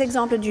donner deux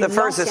exemples du The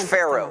first Ancien is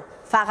Pharaoh. Testament.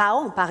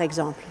 Pharaon, par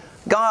exemple.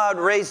 God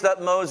raised up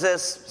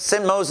Moses,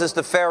 sent Moses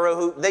to Pharaoh,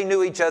 who they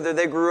knew each other,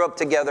 they grew up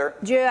together.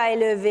 Dieu a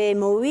élevé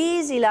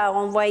Moïse, il a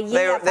renvoyé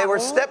à They were Pharaon.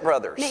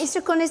 stepbrothers. Mais ils se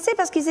connaissaient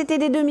parce qu'ils étaient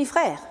des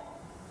demi-frères.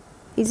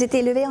 Ils étaient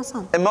élevés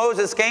ensemble. And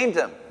Moses came to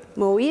him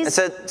Moïse and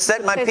said,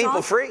 set my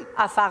people free,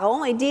 à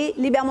Pharaon et dit,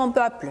 libère mon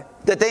peuple,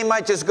 that they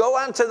might just go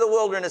out into the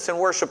wilderness and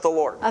worship the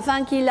Lord.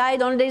 afin qu'il aille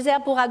dans le désert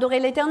pour adorer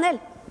l'Éternel.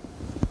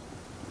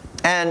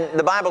 And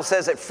the Bible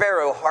says that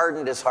Pharaoh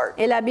hardened his heart.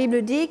 Et la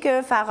Bible dit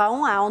que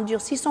Pharaon a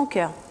endurci son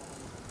cœur.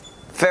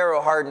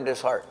 Pharaoh hardened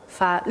his heart.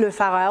 Le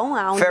Pharaon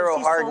a Pharaoh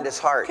endurci hardened his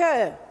son heart.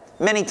 cœur.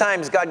 Many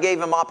times God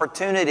gave him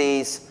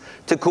opportunities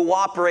to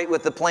cooperate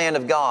with the plan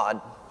of God.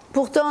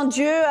 Pourtant,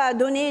 Dieu a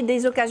donné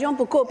des occasions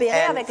pour coopérer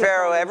And avec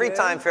Pharaoh, le plan de every Dieu.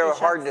 time Pharaoh Et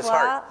chaque hardened his fois,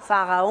 heart.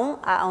 Pharaon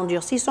a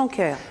endurci son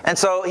cœur. And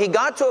so he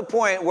got to a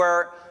point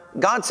where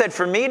God said,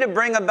 for me to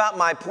bring about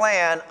my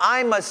plan,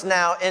 I must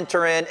now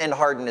enter in and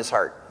harden his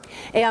heart.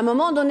 Et à un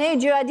moment donné,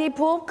 Dieu a dit,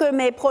 pour que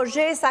mes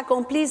projets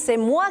s'accomplissent, c'est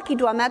moi qui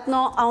dois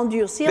maintenant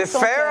endurcir But son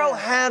Pharaoh cœur.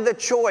 had the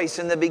choice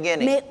in the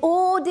beginning. Mais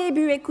au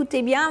début,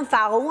 écoutez bien,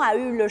 Pharaon a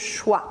eu le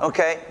choix.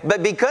 Okay?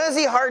 But because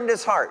he hardened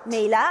his heart,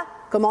 Mais il a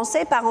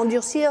commencé par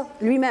endurcir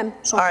lui-même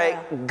son all cœur.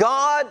 right,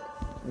 God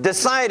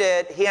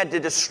decided he had to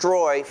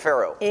destroy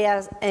Pharaoh.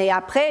 Et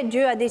après,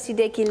 Dieu a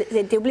décidé qu'il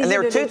était obligé And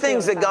there de are two détruire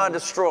things that Pharaon. God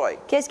destroyed.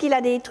 Qu'est-ce qu'il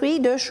a détruit?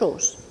 Deux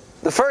choses.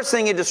 The first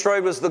thing he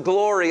destroyed was the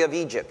glory of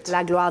Egypt.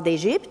 La gloire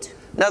d'Égypte.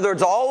 In other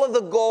words, all of the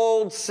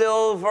gold,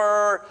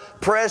 silver,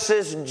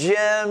 precious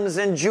gems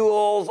and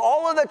jewels,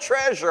 all of the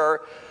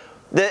treasure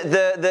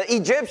the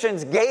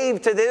Egyptians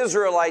gave to the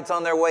Israelites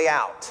on their way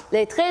out.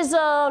 Les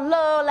trésors,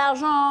 l'or,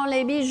 l'argent,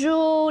 les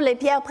bijoux, les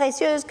pierres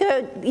précieuses que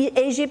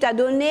l'Égypte a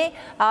données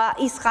à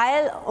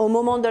Israël au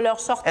moment de leur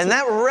sortie. And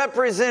that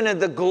represented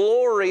the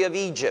glory of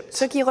Egypt.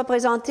 Ce qui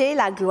représentait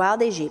la gloire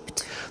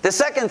d'Égypte. The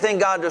second thing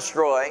God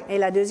destroyed Et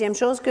la deuxième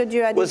chose que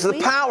Dieu a was the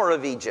détruite power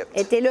of Egypt.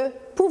 était le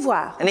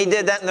pouvoir And he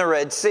did that in the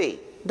Red Sea.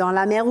 dans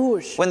la mer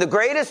Rouge. When the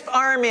greatest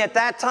army at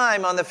that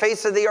time on the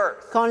face of the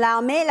earth Quand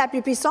l'armée la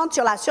plus puissante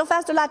sur la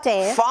surface de la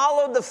terre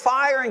followed the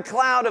fire and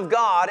cloud of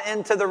God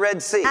into the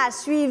Red Sea. a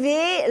suivi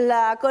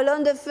la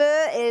colonne de feu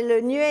et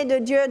le nuée de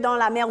Dieu dans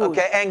la mer Rouge.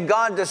 Okay, and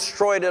God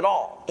destroyed it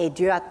all. Et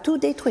Dieu a tout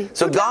détruit.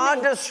 So Toute God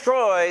l'armée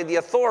destroyed the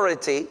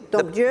authority,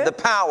 Donc Dieu the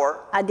power,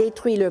 a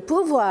détruit le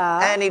pouvoir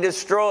and he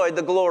destroyed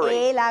the glory.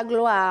 et la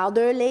gloire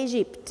de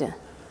l'Égypte.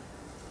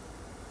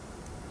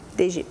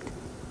 D'Égypte.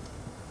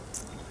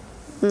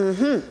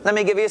 Let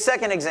me give you a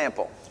second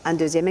example. Un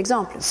deuxième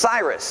exemple.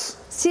 Cyrus.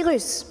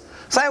 Cyrus,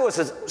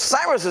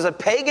 Cyrus is a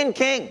pagan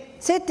king.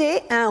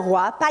 c'était un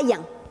roi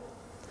païen.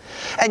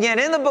 And yet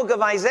in the book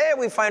of Isaiah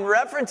we find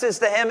references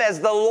to him as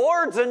the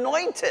Lord's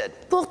anointed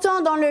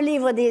Pourtant, dans le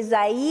livre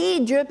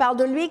d'Ésaïe, Dieu parle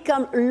de lui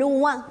comme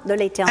l'oint de and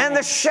l'Éternel,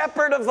 the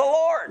shepherd of the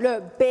Lord.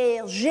 le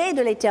berger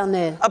de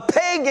l'Éternel. A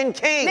pagan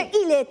king. Mais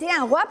il était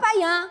un roi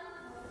païen.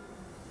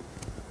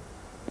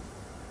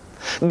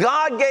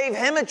 God gave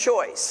him a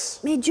choice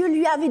Mais Dieu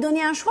lui avait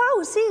donné un choix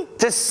aussi,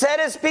 to set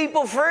his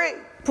people free.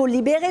 pour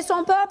libérer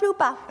son peuple ou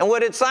pas. And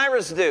what did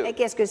Cyrus do? Et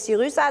qu'est-ce que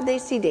Cyrus a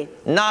décidé?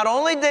 Not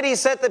only did he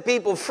set the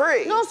people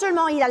free, Non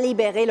seulement il a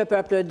libéré le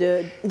peuple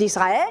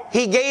d'Israël,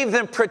 he gave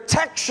them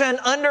protection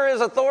under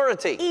his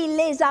authority. il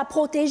les a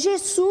protégés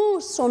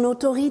sous son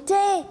autorité.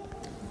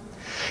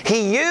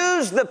 He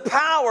used the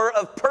power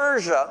of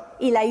Persia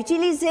Il a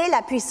utilisé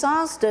la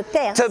puissance de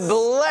Perse to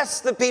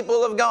bless the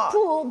people of God.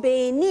 pour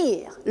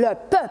bénir le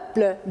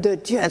peuple de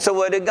Dieu. And so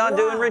what did God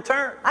do in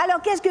return?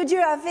 Alors qu'est-ce que Dieu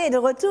a fait de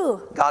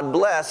retour? God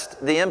blessed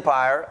the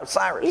empire of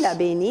Cyrus. Il a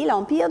béni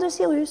l'empire de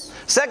Cyrus.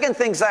 Second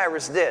thing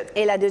Cyrus did,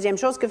 Et la deuxième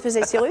chose que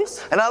faisait Cyrus?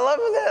 and I love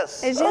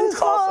this. Et j'aime That's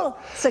trop awesome.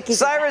 ce qui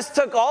se Cyrus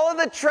took all of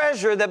the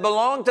treasure that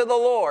belonged to the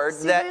Lord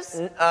Cyrus-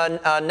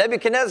 that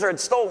Nebuchadnezzar had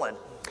stolen.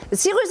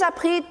 Cyrus a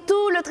pris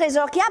tout le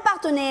trésor qui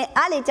appartenait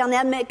à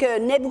l'Éternel, mais que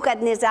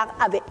Nebuchadnezzar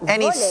avait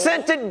And he volé.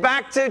 sent it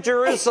back to Et il l'a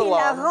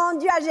Jerusalem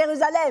rendu à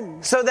Jérusalem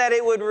so that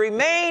it would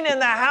remain in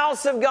the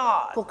house of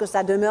God. pour que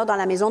ça demeure dans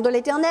la maison de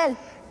l'Éternel.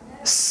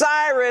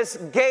 Cyrus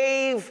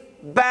gave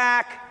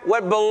back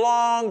what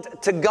belonged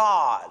to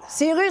God.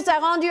 Cyrus a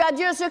rendu à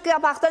Dieu ce qui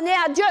appartenait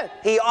à Dieu.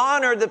 He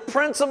honored the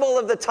principle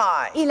of the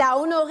tithe. Il a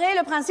honoré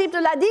le principe de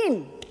la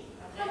dîme.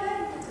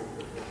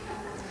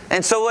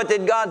 And so what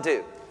did God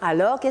do?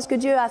 Alors, qu'est-ce que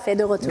Dieu a fait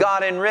de retour?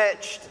 God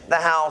enriched the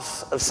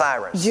house of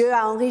Cyrus. Dieu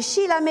a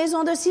enrichi la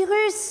maison de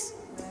Cyrus.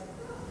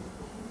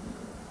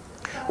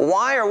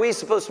 Why are we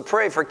supposed to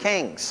pray for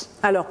kings?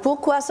 Alors,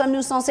 pourquoi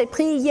sommes-nous censés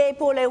prier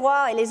pour les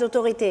rois et les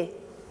autorités?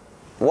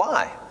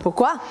 Why?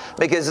 Pourquoi?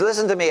 Because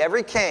listen to me,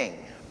 every king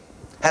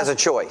has a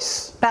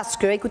choice. Parce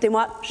que,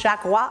 écoutez-moi,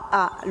 chaque roi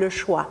a le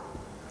choix.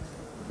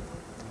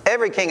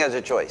 Every king has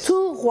a choice.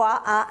 Tout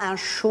roi a un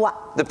choix.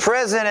 The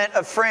president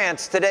of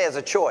France today has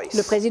a Le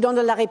choice. président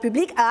de la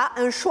République a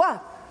un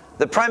choix.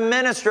 The prime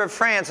minister of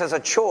France has a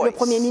Le choice.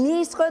 premier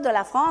ministre de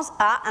la France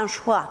a un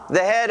choix. The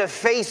head of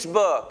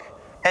Facebook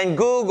and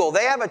Google,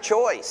 they have a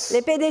choice.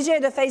 Les PDG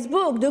de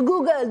Facebook, de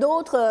Google,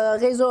 d'autres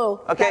réseaux.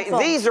 Okay,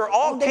 plateformes these are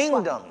all ont des choix.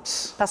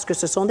 kingdoms. Parce que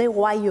ce sont des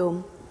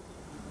royaumes.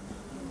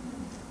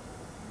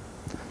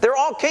 They're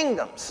all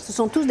kingdoms. Ce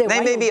sont tous des They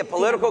may be a royaumes.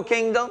 political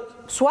kingdom.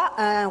 Soit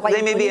un royaume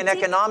They may be an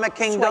politique, economic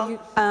kingdom.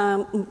 soit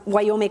un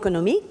royaume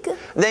économique.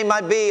 They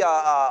might be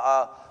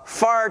a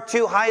far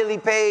too highly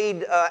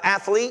paid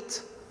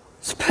athlete.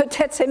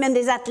 Peut-être c'est même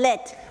des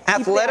athlètes.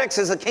 Athletics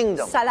is a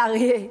kingdom.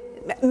 Salariés.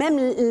 Même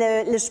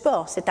le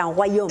sport, c'est un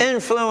royaume.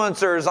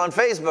 Influencers on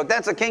Facebook,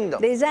 that's a kingdom.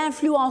 Les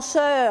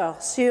influenceurs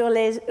sur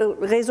les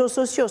réseaux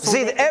sociaux sont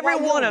See, des every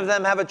one royaumes. of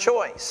them have a Et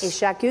choice.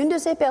 chacune de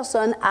ces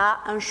personnes a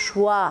un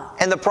choix.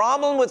 And the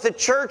problem with the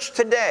church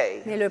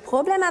today Mais le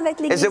problème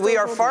avec is l'Église that we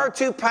are d'aujourd'hui, far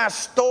too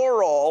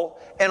pastoral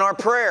in our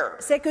prayer.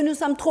 c'est que nous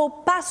sommes trop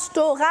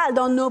pastorales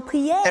dans nos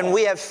prières. And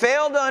we have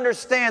failed to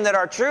understand that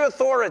our true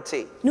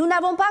authority Nous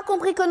n'avons pas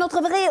compris que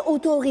notre vraie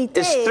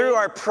autorité is through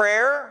our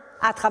prayer,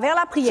 à travers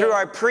la prière, through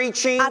our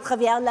preaching, à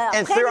travers la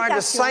and through our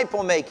prédication disciple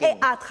et making.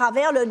 à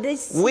travers le We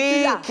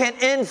discipulat. can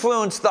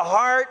influence the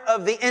heart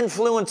of the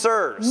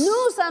influencers.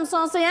 Nous sommes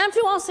censés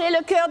influencer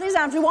le cœur des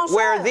influenceurs.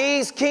 Where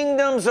these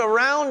kingdoms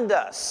around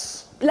us,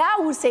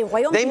 Là où ces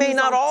royaumes they qui may nous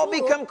not all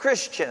entourent, become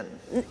Christian,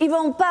 ils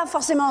vont pas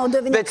forcément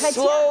devenir but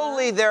chrétiens,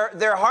 slowly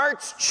their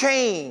hearts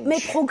change. mais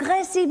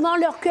progressivement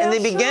leur cœur And they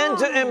begin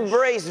to change.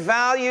 embrace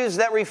values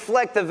that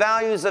reflect the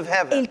values of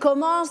heaven. Ils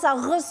commencent à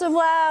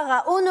recevoir,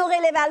 à honorer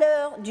les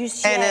valeurs du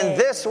ciel. And in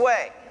this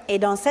way, Et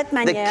dans cette the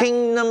manière,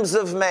 kingdoms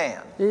of man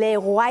les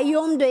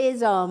royaumes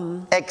des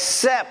hommes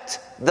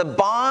accept the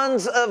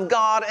bonds of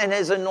God and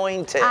His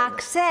anointed.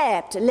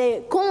 acceptent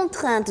les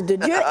contraintes de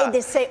Dieu et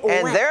de ses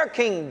And oints. their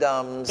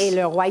kingdoms Et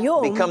le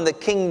royaume become the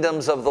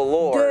kingdoms of the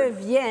Lord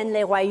deviennent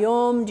les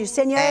royaumes du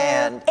Seigneur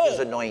and His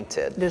et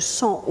anointed. de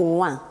son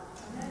oint.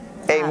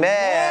 Amen.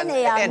 Amen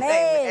et And amen.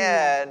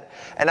 amen.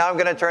 And now I'm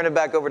going to turn it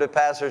back over to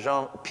Pastor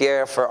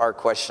Jean-Pierre for our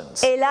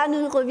questions. Et là,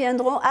 nous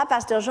reviendrons à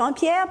Pasteur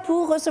Jean-Pierre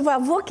pour recevoir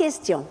vos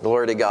questions.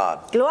 Glory to God.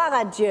 Gloire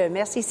à Dieu.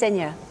 Merci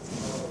Seigneur.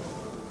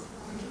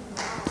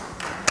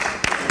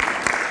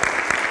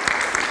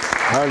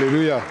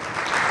 Alléluia.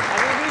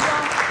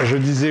 Je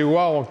disais,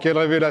 waouh, quelle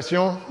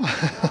révélation.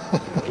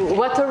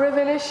 What a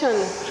revelation.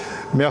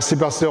 Merci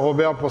Pasteur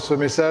Robert pour ce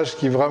message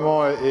qui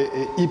vraiment est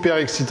hyper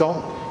excitant.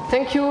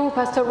 Thank you,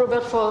 Pastor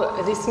Robert, for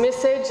this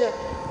message,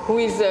 who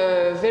is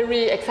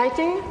very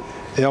exciting.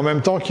 Et en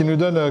même temps qui nous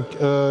donne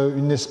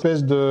une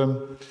espèce de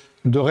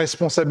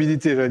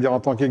responsabilité, j'allais dire, en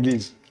tant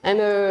qu'Église. And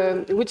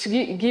which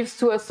gives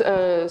to us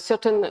a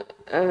certain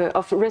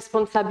of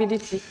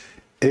responsibility.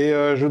 Et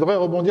je voudrais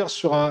rebondir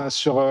sur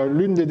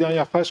l'une des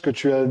dernières phrases que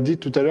tu as dites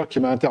tout à l'heure qui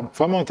m'a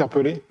vraiment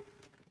interpellé.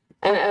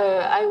 And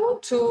I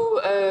want to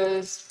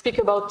speak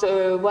about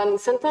one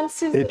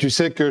sentence. Et tu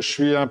sais que je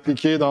suis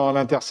impliqué dans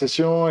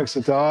l'intercession,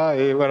 etc.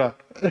 Et voilà.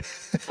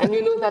 And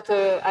you know that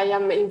I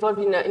am involved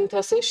in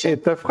intercession. Et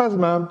ta phrase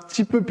m'a un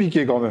petit peu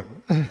piqué quand même.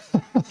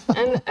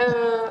 And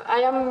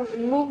I am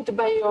moved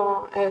by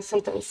your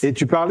sentence. Et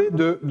tu parlais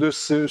de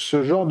ce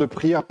genre de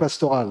prière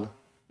pastorale.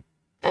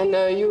 And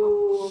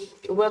you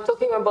were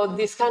talking about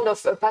this kind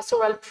of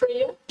pastoral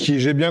prayer, Qui,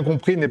 j'ai bien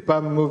compris, n'est pas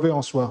mauvais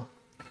en soi.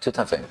 Tout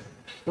à fait.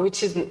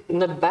 which is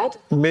not bad.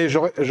 Mais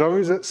j'aurais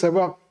envie de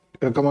savoir,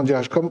 comment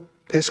dirais-je,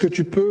 est-ce que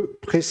tu peux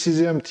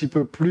préciser un petit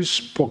peu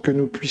plus pour que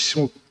nous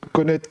puissions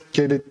connaître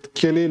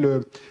quelle est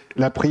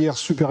la prière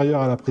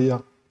supérieure à la prière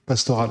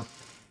pastorale?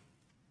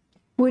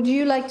 Would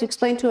you like to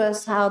explain to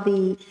us how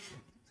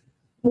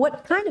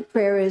what kind of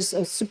prayer is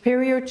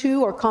superior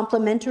to or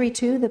complementary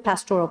to the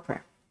pastoral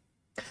prayer?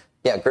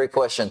 Yeah, great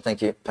question.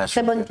 Thank you,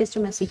 Pastor. Très bonne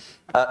question, merci.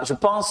 Je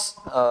pense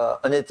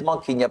honnêtement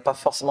qu'il n'y a pas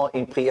forcément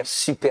une prière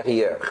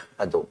supérieure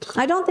à d'autres.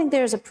 I don't think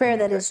there's a prayer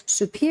that is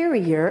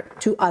superior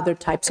to other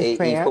types Et of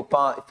prayer. il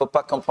faut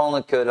pas comprendre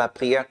que la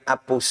prière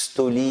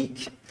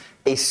apostolique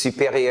est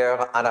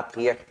supérieure à la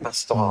prière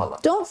pastorale.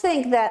 Don't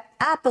think that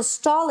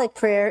apostolic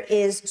prayer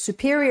is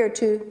superior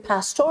to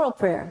pastoral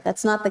prayer.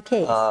 That's not the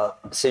case.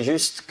 C'est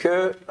juste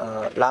que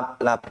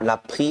la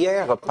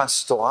prière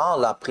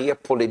pastorale, la prière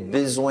pour les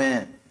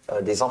besoins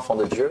des enfants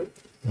de Dieu,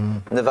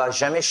 ne va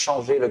jamais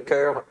changer le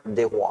cœur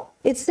des rois.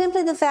 It's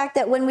simply the fact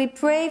that when we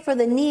pray for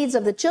the needs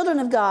of the children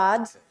of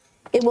God,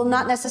 it will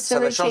not Ça va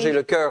necessarily changer change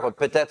le cœur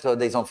peut-être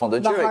des enfants de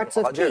the Dieu. hearts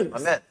of Dieu. kings.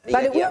 Amen.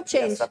 But it Il y a will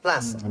change sa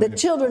place. the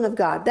children of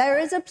God. There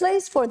is a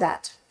place for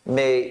that.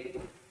 Mais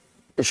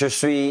je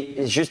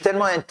suis juste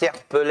tellement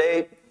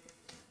interpellé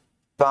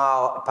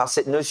par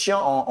cette notion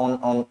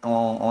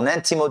en 1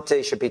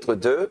 Timothée chapitre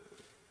 2.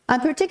 I'm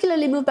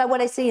particularly moved by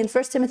what I see in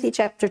 1 Timothy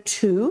chapter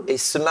 2, Et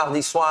ce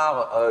mardi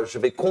soir, je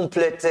vais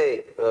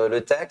compléter le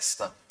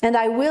texte and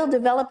I will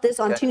develop this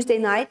on Tuesday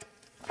night,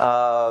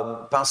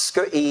 parce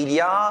qu'il y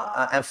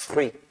a un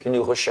fruit que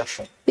nous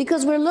recherchons.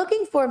 because we're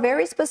looking for a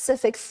very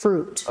specific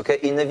fruit. Okay?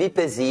 Une vie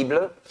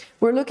paisible,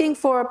 We're looking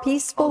for a en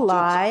peaceful toute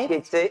life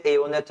piété et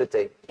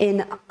honnêteté.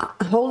 in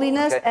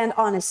holiness Okay. and Mais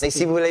honesty.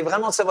 si vous voulez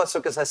vraiment savoir ce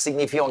que ça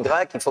signifie en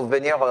grec, il faut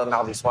venir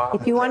mardi soir.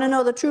 If you want to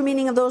know the true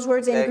meaning of those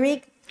words in Okay.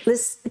 Greek,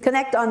 let's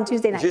connect on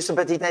Tuesday night. Juste un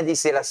petit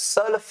indice, c'est la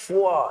seule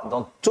fois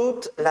dans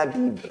toute la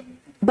Bible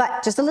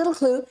But just a little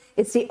clue,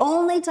 it's the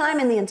only time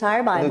in the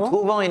entire nous Bible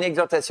trouvons une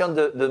exhortation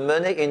de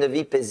mener une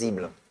vie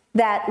paisible.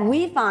 that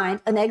we find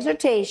an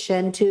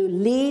exhortation to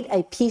lead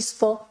a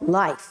peaceful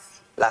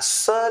life. La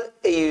seule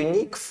et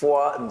unique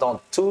fois dans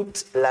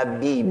toute la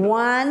Bible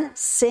One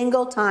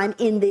single time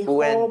in the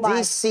où whole un Bible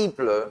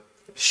disciple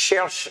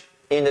cherche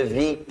une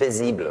vie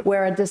paisible.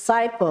 where a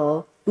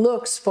disciple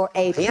looks for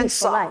a Rien que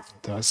peaceful ça.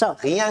 life. So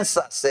Rien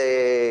ça,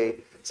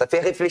 ça fait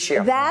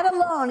réfléchir. that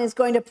alone is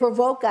going to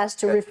provoke us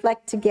to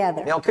reflect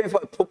together. Mais encore une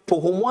fois,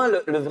 pour moi,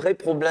 le vrai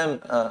problème,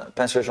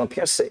 Pasteur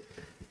Jean-Pierre,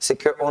 c'est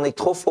qu'on est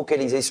trop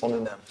focalisé sur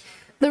nous-mêmes.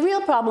 The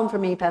real problem for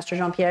me, Pastor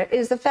Jean-Pierre,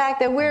 is the fact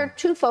that we're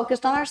too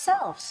focused on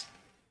ourselves.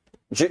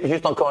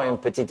 Juste encore un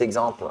petit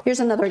exemple.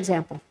 Here's another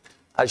example.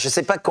 Je ne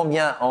sais pas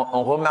combien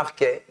on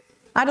remarquait,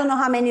 I don't know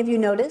how many of you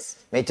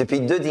noticed, mais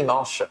depuis 2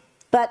 dimanches,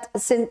 but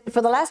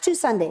for the last 2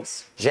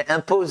 Sundays, j'ai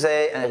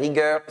imposé une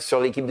rigueur sur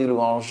l'équipe de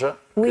louange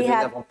que We nous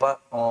have- n'avons pas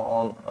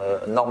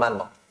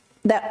normalement.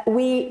 that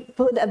we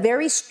put a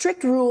very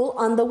strict rule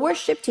on the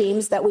worship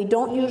teams that we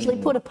don't usually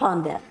put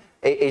upon them.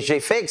 Et j'ai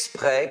fait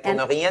exprès pour And-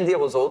 ne rien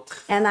dire aux autres,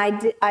 And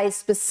I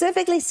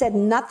specifically said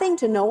nothing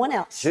to no one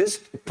else,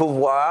 juste pour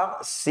voir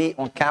si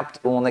on capte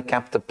ou on ne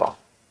capte pas.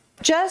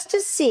 just to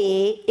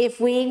see if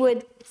we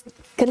would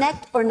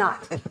connect or not.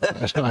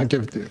 J'ai rien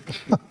capté.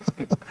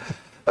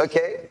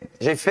 OK.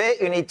 J'ai fait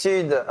une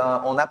étude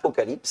en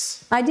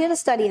Apocalypse. I did a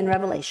study in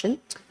Revelation,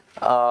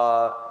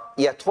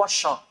 Il y a 3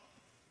 chants.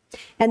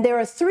 and there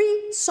are 3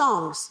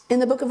 songs in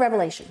the book of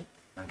Revelation.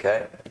 OK.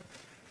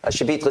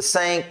 Chapitre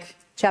 5,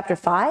 Chapter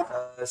 5,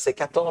 c'est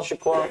 14, je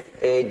crois,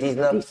 et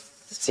 19,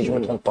 si je ne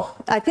me trompe pas.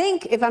 I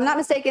think, if I'm not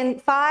mistaken,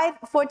 5,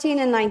 14,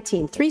 and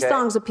 19. 3 OK.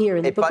 songs appear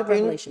in the Et book pas of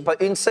Revelation. pas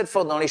une seule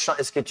fois dans les chants,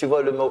 est-ce que tu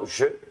vois le mot «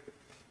 je »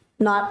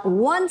 Not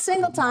one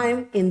single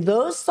time in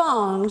those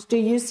songs do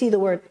you see the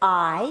word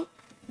I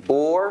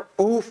or «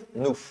 ou »,«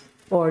 nous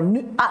or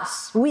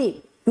us,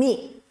 we,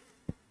 me. ».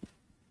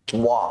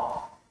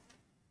 Moi.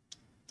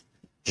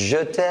 Je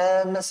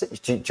t'aime.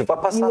 Tu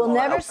vois pas ça You will dans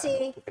never see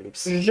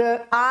l'Apocalypse.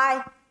 I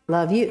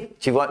love you.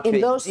 Tu vois, tu In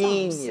es those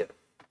digne. songs,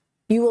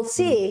 you will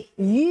see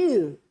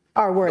you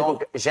are worthy.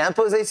 Donc, j'ai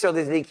imposé sur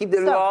des équipes de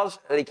So, louange,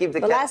 l'équipe de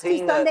the last Kathryn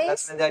two Sundays- la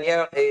semaine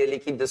dernière et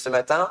l'équipe de ce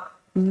matin.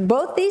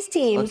 Both these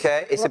teams OK.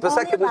 Et c'est were pour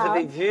ça only que vous avez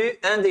allowed vu,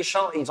 un des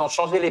chants, ils ont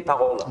changé les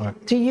paroles.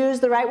 to use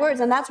the right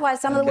words, and that's why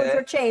some of the Okay. words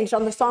were changed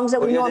on the songs that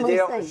Au we lieu de normally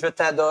dire sing. « je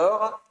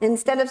t'adore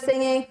Instead of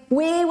singing,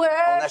 we on a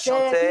worship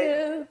chanté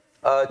you,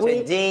 tu es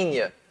We-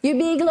 digne you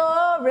be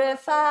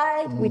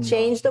glorified. We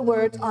changed the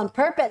words on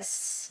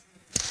purpose.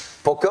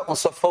 pour qu'on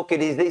soit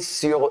focalisé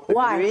sur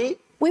Why? lui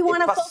We et want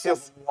to pas sur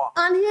focus moi.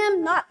 on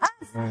him, not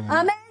us.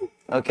 Amen.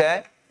 OK?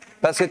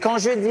 Parce que quand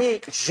je dis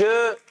 «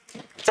 je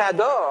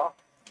t'adore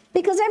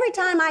Because every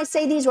time I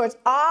say these words,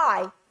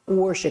 I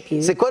worship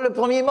you. », c'est quoi le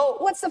premier mot?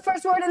 What's the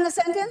first word in the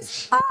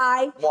sentence?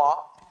 I. Moi.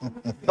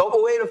 Donc,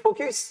 où est le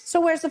focus? So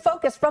where's the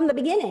focus from the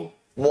beginning?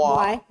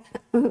 Moi.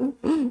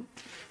 Why?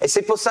 Et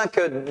c'est pour ça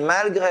que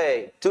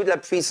malgré toute la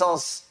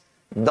puissance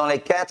dans les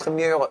 4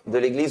 murs de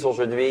l'Église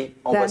aujourd'hui,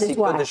 on That voit si is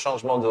why. peu de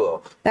changements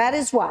dehors. That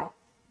is why,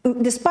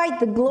 despite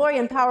the glory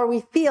and power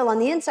we feel on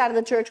the inside of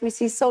the church, we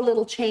see so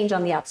little change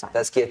on the outside.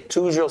 Parce qu'il y a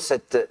toujours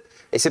cette...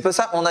 Et c'est pour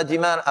ça qu'on a du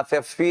mal à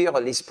faire fuir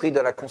l'esprit de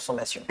la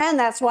consommation. And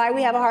that's why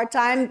we have a hard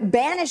time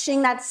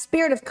banishing that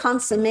spirit of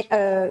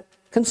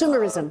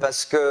consumerism.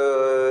 Parce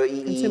que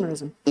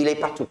Consumerism. il est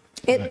partout,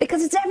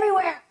 Because it's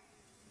everywhere.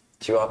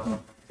 tu vois.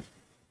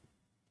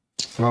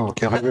 Wow,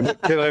 quelle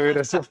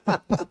révélation.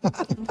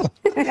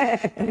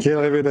 Quelle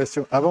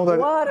révélation. Avant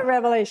d'aller... What a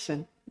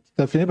revelation.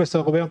 T'as fini,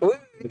 Pasteur Robert? Oui.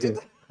 Ok.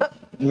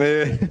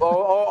 Mais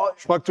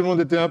je crois que tout le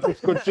monde était un peu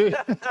scotché.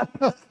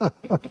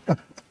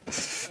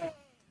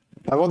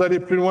 Avant d'aller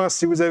plus loin,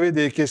 si vous avez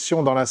des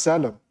questions dans la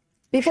salle,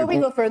 Before we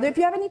go further, if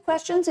you have any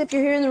questions, if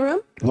you're here in the room,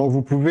 donc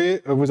vous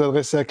pouvez vous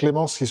adresser à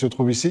Clémence qui se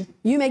trouve ici.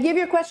 you may give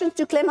your questions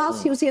to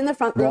Clémence, who's here in the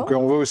front row. Donc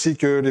on veut aussi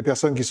que les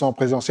personnes qui sont en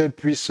présentiel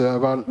puissent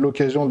avoir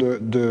l'occasion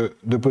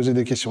de poser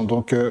des questions.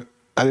 Donc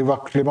allez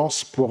voir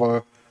Clémence pour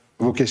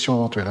vos questions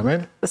éventuelles.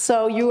 Amen.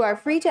 So you are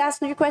free to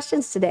ask your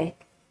questions today.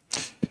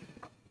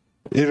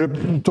 Et je vais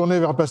me tourner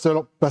vers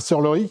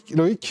Pasteur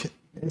Loïc.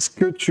 Est-ce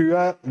que tu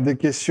as des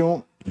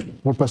questions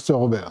pour le Pasteur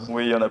Robert?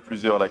 Oui, il y en a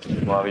plusieurs là qui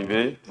vont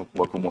arriver. Donc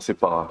on va commencer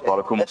par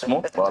le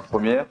commencement, par la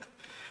première.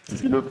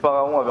 Si le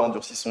Pharaon avait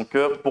endurci son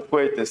cœur,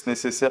 pourquoi était-ce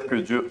nécessaire que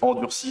Dieu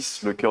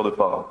endurcisse le cœur de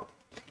Pharaon?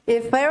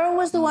 If Pharaoh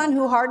was the one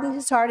who hardened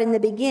his heart in the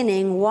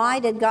beginning, why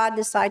did God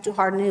decide to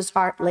harden his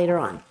heart later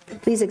on?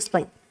 Please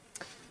explain.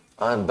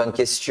 Bonne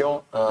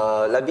question.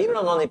 La Bible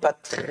n'en est pas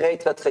très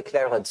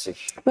claire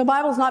là-dessus. The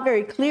Bible's not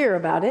very clear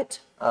about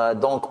it.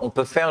 Donc, on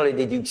peut faire les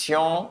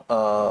déductions,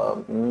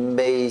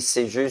 mais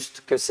c'est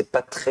juste que c'est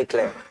pas très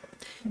clair.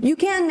 You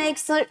can make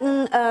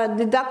certain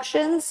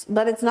deductions,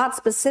 but it's not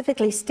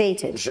specifically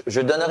stated.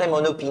 Je donnerai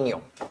mon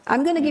opinion.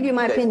 I'm going to give you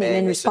my opinion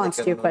in Mais ce response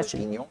n'est to que your mon question.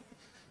 opinion.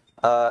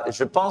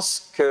 Je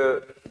pense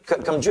que,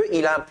 comme Dieu,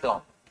 il a un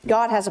plan.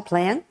 God has a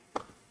plan,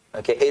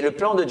 Okay? Et le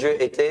plan de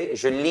Dieu était,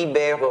 je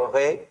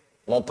libérerai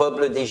mon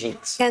peuple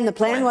d'Égypte. and the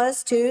plan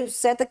was to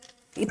set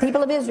the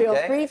people of Israel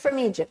Okay. free from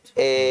Egypt.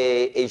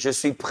 Et je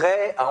suis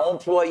prêt à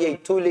employer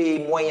tous les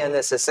moyens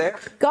nécessaires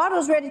God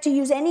was ready to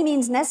use any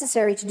means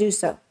necessary to do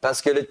so,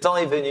 parce que le temps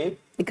est venu.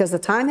 because the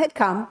time had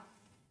come.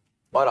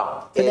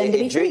 Voilà. For them to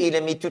Et be Dieu, free. il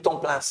a mis tout en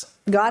place.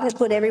 God had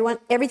put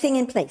everything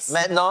in place.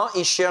 Maintenant,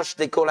 il cherche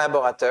des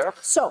collaborateurs.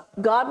 So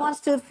God wants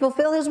to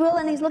fulfill his will,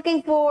 and he's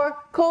looking for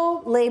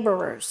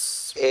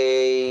co-laborers.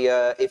 Et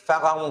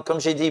Pharaon, comme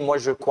j'ai dit, moi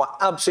je crois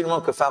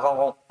absolument que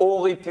Pharaon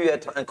aurait pu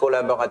être un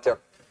collaborateur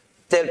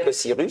tel que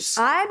Cyrus.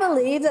 I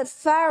believe that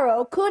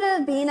Pharaoh could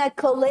have been a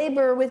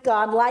co-laborer with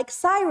God like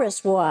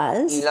Cyrus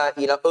was,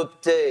 Il a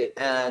opté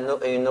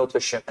un autre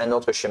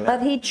chemin.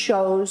 but he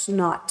chose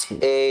not to.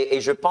 Et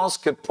je pense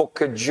que pour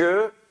que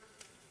Dieu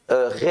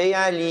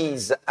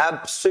réalise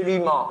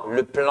absolument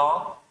le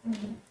plan,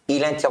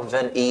 il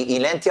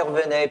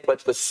intervenait pour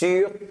être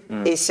sûr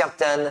et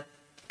certain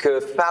que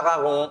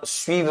Pharaon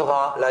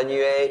suivra la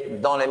nuée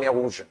dans la mer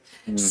Rouge.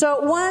 So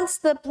once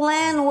the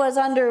plan was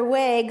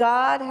underway,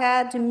 God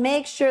had to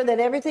make sure that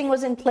everything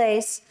was in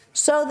place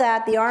so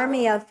that the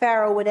army of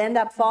Pharaoh would end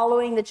up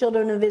following the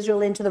children of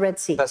Israel into the Red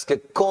Sea. Parce que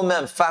quand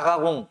même,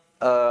 Pharaon,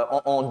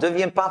 on ne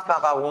devient pas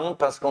Pharaon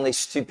parce qu'on est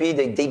stupide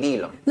et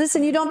débile.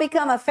 Listen, you don't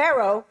become a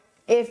Pharaoh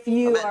if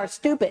you Amen. are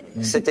stupid.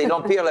 C'était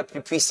l'empire la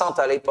plus puissante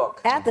à l'époque.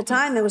 At the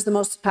time, it was the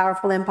most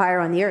powerful empire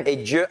on the earth. Et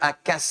Dieu a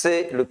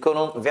cassé le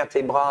colonne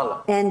vertébrale.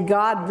 And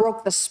God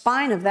broke the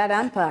spine of that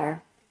empire.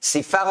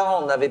 Si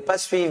Pharaon n'avait pas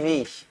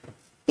suivi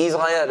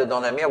Israël dans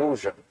la mer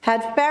Rouge,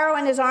 Had Pharaoh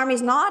and his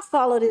armies not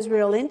followed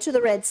Israel into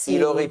the Red Sea,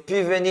 il aurait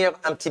pu venir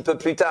un petit peu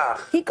plus tard,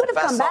 He could have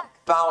come passant back.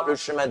 par le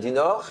chemin du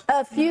Nord,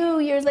 a few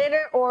years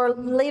later or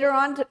later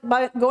on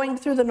by going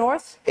through the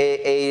north,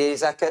 et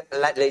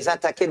les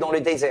attaquer dans le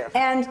désert.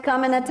 and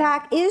come and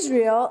attack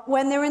Israel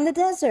when they're in the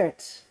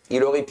desert.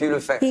 Il aurait pu le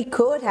faire. He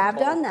could have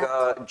done Donc,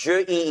 that.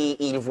 Dieu,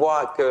 il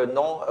voit que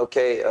non,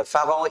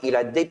 Pharaon, il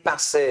a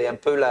dépassé un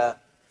peu la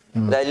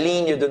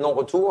ligne de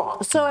non-retour.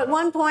 So at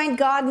one point,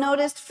 God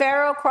noticed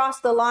Pharaoh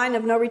crossed the line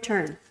of no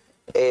return.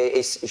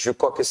 Et je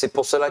crois que c'est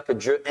pour cela que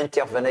Dieu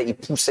intervenait, il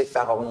poussait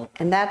Pharaon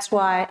And that's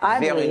why I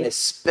vers une believe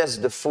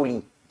espèce de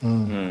folie.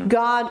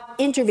 God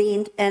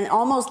intervened and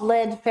almost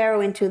led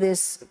Pharaoh into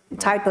this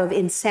type of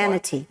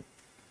insanity.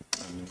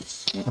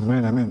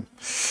 Amen, amen.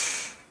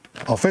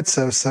 En fait,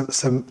 ça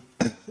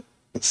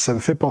me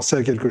fait penser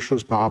à quelque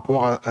chose par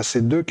rapport à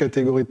ces deux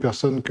catégories de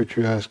personnes que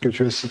tu as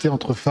citées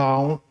entre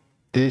Pharaon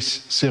et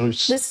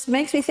Cyrus. This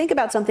makes me think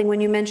about something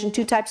when you mention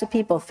two types of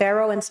people,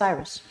 Pharaoh and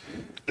Cyrus.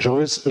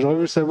 J'aurais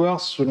voulu savoir,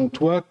 selon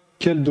toi,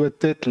 quel doit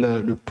être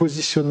le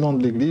positionnement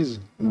de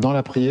l'Église dans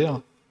la prière,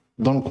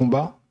 dans le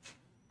combat,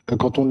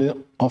 quand on est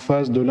en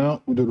face de l'un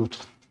ou de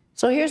l'autre.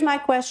 So here's my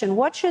question.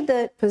 What should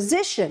the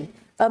position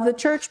of the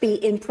church be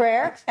in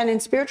prayer and in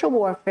spiritual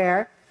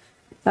warfare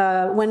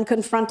when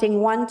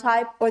confronting one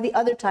type or the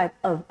other type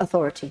of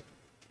authority?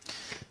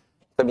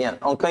 Très bien.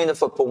 Encore une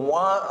fois, pour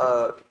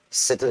moi,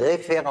 cette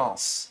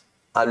référence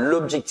à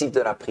l'objectif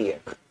de la prière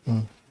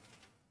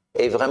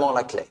est vraiment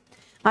la clé.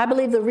 I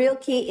believe the real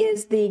key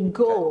is the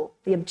goal,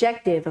 the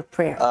objective of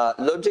prayer.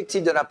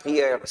 L'objectif de la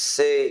prière,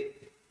 c'est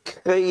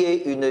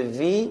créer une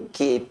vie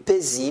qui est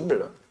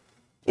paisible,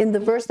 In the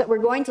verse that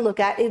we're going to look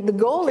at, the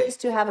goal is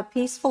to have a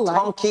peaceful life,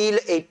 tranquille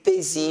et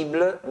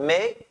paisible,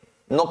 mais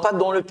non pas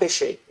dans le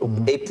péché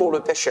et pour le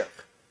pécheur.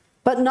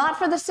 but not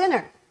for the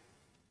sinner.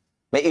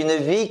 Mais une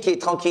vie qui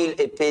est tranquille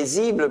et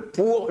paisible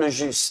pour le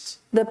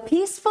juste. The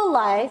peaceful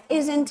life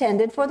is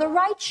intended for the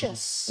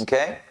righteous. OK?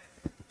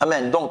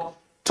 Amen. Donc,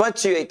 toi,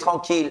 tu es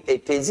tranquille et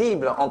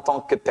paisible en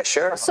tant que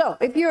pécheur. So,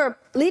 if you're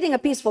leading a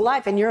peaceful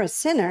life and you're a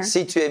sinner,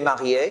 Si tu es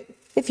marié,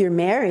 if you're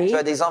married, tu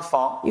as des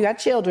enfants you got et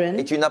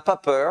children, tu n'as pas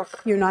peur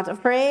you're not que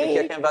afraid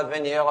quelqu'un va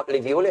venir les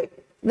violer.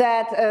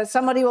 that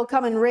somebody will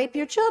come and rape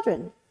your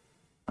children.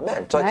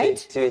 Amen. Toi,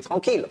 Right? tu es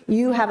tranquille.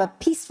 You have a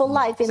peaceful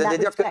life in that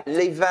C'est-à-dire que respect.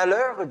 les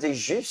valeurs des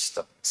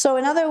justes So,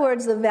 in other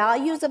words, the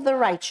values of the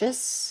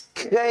righteous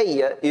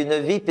créent une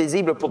vie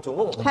paisible pour tout le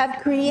monde.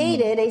 have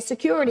created a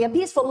security, a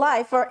peaceful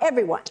life for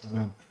everyone.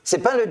 C'est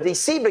pas le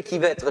disciple qui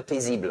va être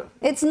paisible.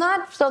 It's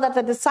not so that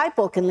the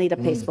disciple can lead a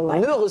peaceful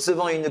life. Nous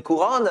recevons une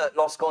couronne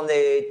lorsqu'on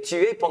est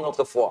tué pour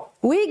notre foi.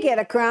 We get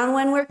a crown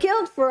when we're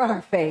killed for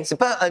our faith. C'est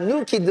pas à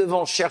nous qui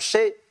devons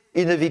chercher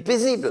une vie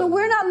paisible. So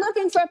we're not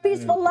looking for a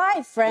peaceful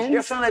life, friends.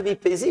 Cherchons la vie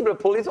paisible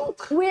pour les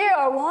autres. We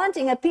are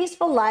wanting a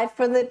peaceful life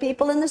for the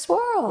people in this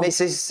world. Mais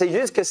c'est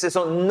juste que ce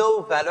sont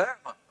nos valeurs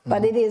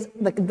But it is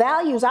the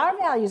values, our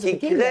values of qui the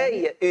kingdom,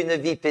 créent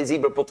une vie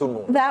paisible pour tout le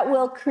monde. that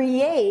will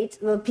create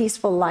the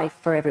peaceful life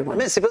for everyone.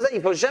 Mais c'est pour ça qu'il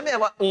ne faut jamais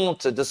avoir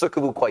honte de ce que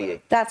vous croyez.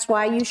 That's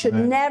why you should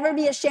never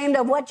be ashamed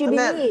of what you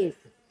Amen. believe.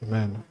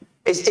 Amen.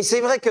 Et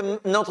c'est vrai que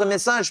notre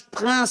message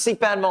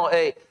principalement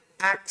est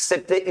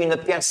accepter une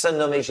personne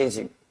nommée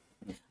Jésus.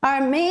 Our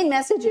main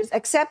message is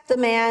accept the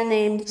man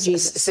named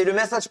Jesus. C'est le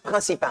message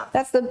principal.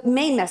 That's the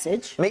main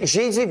message. Mais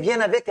Jésus vient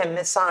avec un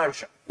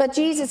message. But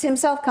Jesus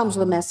himself comes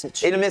with a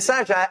message. Et le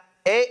message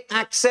est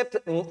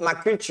accepte ma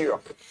culture.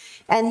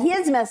 And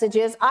his message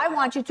is, I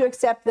want you to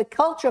accept the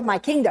culture of my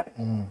kingdom.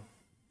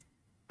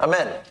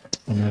 Amen.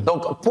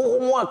 Donc, pour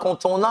moi,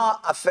 quand on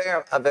a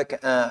affaire avec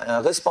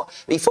un responsable,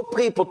 il faut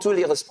prier pour tous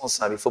les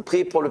responsables, il faut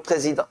prier pour le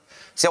président.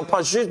 Si on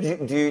prend juste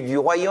du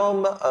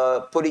royaume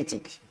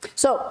politique,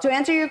 So, to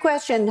answer your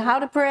question, how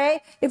to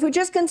pray, if we're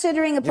just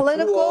considering the du plus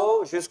political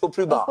haut jusqu'au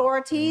plus bas,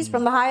 authorities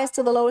from the highest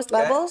to the lowest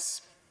okay?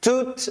 levels,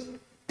 Toute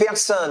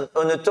personne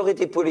en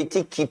autorité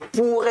politique qui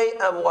pourrait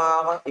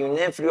avoir une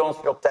influence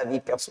sur ta vie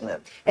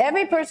personnelle.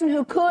 every person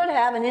who could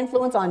have an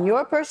influence on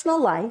your personal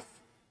life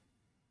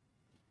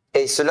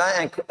Et cela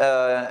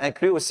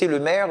inclut aussi le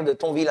maire de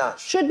ton village.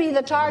 should be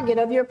the target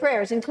of your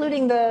prayers,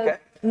 including the Okay.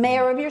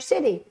 mayor of your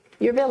city,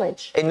 your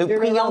village. Et nous your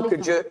prions que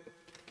arrondissement.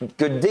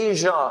 que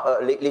déjà,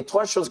 les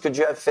trois choses que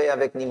Dieu a fait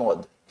avec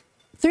Nimrod,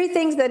 Three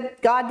things that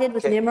God did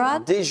with okay,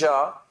 Nimrod.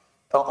 déjà,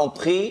 on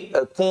prie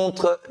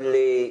contre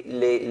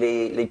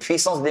les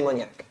puissances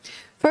démoniaques.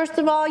 First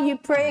of all, you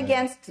pray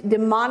against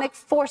demonic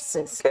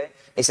forces. Okay?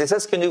 Et c'est ça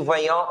ce que nous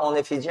voyons en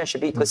Éphésiens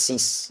chapitre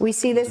 6. We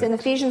see this in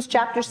Ephesians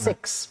chapter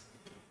 6.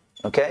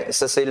 Okay?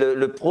 Ça, c'est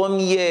le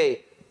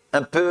premier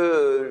un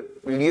peu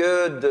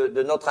lieu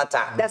de notre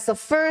attaque. That's the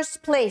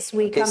first place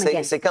we Okay? come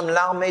against, C'est comme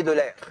l'armée de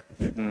l'air.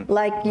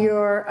 like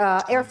your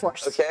Air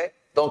Force. Okay?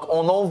 Donc,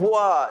 on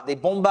envoie des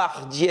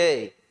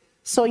bombardiers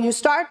So you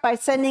start by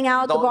sending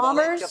out the dans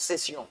bombers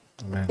l'intercession.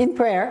 in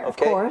prayer, of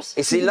Okay? course.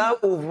 Et c'est là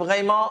où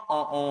vraiment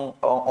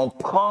on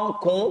prend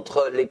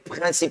contre les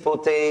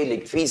principautés, les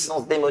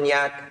puissances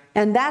démoniaques.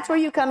 And that's where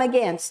you come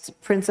against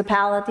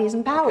principalities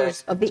and Okay?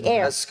 powers of the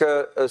air. Parce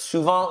que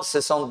souvent,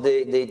 ce sont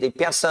des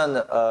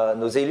personnes,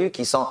 nos élus,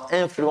 qui sont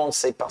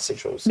influencés par ces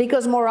choses.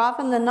 Because more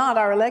often than not,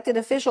 our elected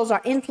officials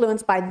are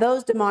influenced by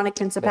those demonic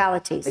Et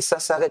principalities. ça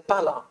ne s'arrête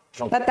pas là.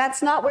 But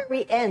that's not where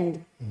we end.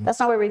 That's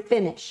not where we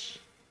finish.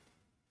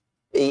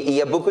 Et il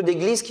y a beaucoup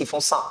d'églises qui font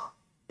ça.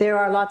 There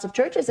are lots of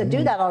churches that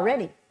do that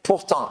already.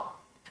 Pourtant,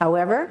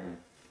 However,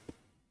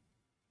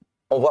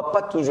 on ne voit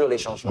pas toujours les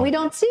changements. we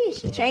don't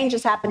see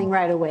changes happening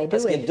right away, do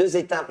Parce qu'il y a we? 2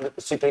 étapes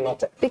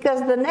supplémentaires.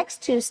 Because the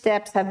next two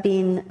steps have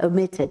been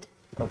omitted.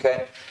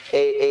 Okay?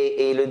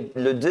 Et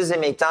le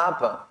deuxième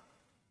étape,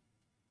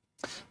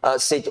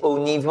 c'est au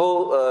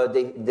niveau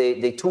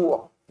des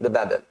tours de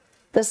Babel.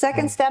 The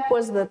second step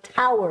was the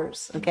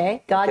towers,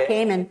 okay? God Okay.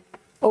 came and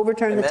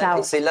overturned the Amen. Et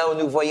towers. c'est là où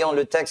nous voyons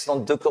le texte dans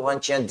 2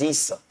 Corinthiens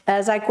 10,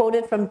 As I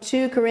quoted from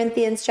 2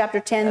 Corinthians chapter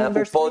 10, où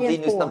verse Paul 3 dit,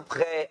 and nous sommes 4.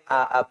 prêts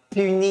à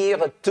punir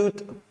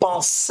toute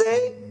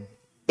pensée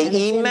et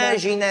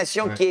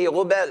imagination qui est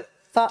rebelle,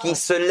 qui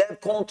se lève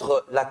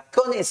contre la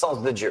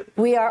connaissance de Dieu.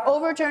 We are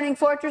overturning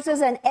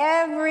fortresses and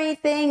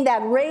everything that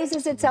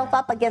raises itself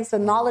up against the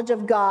knowledge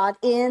of God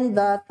in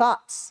the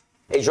thoughts.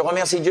 Et je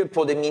remercie Dieu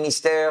pour des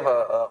ministères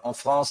en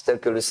France tels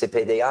que le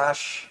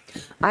CPDH,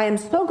 I am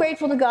so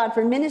grateful to God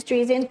for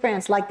ministries in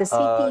France like the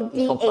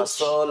ils sont pas CPDH.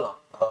 seuls.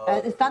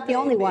 It's not the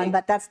only one,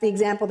 but that's the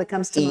example that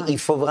comes to Il mind.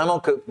 faut vraiment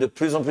que de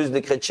plus en plus de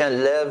chrétiens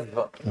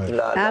lèvent,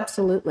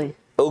 Absolutely.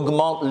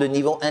 augmentent le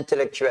niveau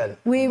intellectuel.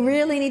 We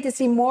really need to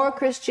see more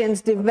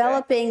Christians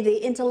developing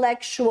the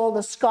intellectual,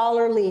 the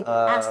scholarly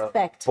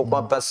aspect.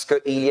 Pourquoi? Parce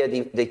qu'il y a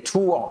des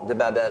tours de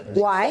Babel, des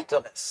Why?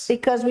 forteresses,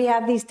 Because we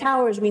have these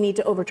towers we need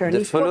to overturn. de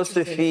These fortresses.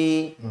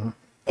 philosophie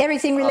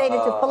Everything related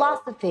to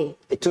philosophy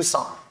et tout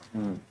ça.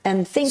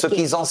 and Ce thinking.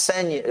 qu'ils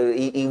enseignent,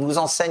 ils vous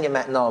enseignent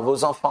maintenant,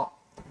 vos enfants.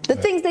 The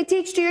things they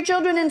teach to your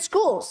children in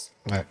schools,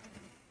 Ouais.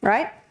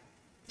 right?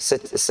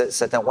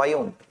 C'est un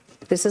royaume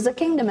This is a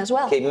kingdom as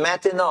well. qui est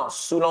maintenant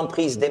sous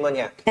l'emprise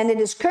démoniaque. And it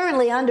is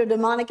currently under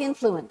demonic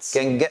influence.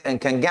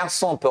 Qu'un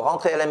garçon peut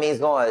rentrer à la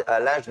maison à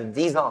l'âge de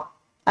 10 ans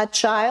A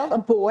child, a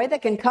boy that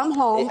can come et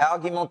home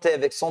argumenter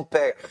avec son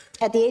père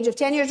at the age of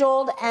 10 years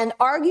old and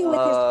argue with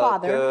his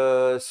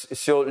father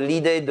sur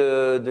l'idée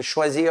de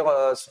choisir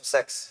son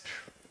sexe,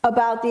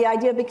 about the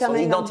idea of son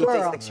becoming a identité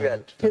girl,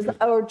 sexuelle.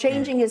 or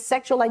changing his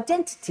sexual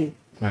identity.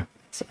 Ouais.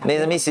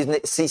 Mes amis,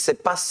 si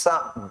c'est pas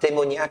ça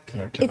démoniaque,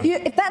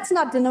 If that's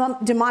not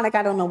demonic,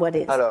 I don't know what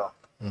is. alors,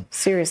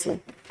 Seriously.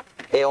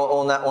 et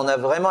on a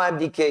vraiment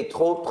abdiqué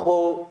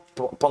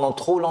pendant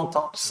trop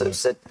longtemps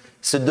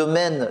ce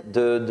domaine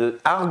de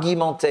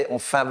argumenter en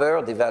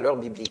faveur des valeurs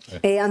bibliques.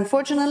 And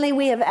unfortunately,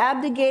 we have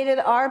abdicated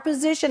our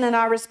position and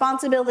our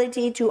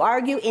responsibility to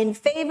argue in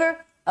favor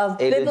of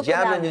Et le biblical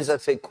diable values. nous a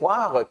fait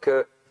croire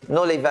que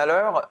non, les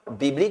valeurs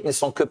bibliques ne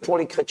sont que pour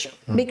les chrétiens.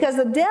 Because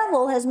the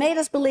devil has made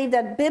us believe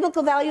that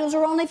biblical values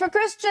are only for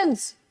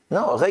Christians.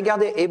 Non,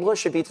 regardez, Hébreux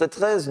chapitre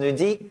 13 nous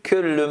dit que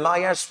le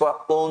mariage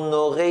soit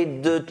honoré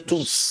de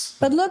tous.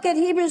 But look at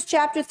Hebrews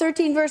chapter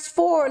 13, verse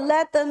 4.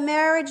 Let the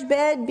marriage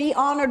bed be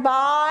honored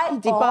by Il ne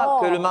dit pas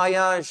all. que le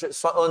mariage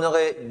soit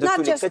honoré de tous Not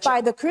les just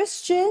chrétiens, by the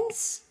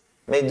Christians,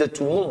 mais de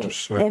tout le monde.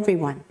 Ouais.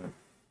 everyone.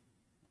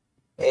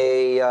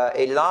 Et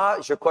là,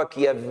 je crois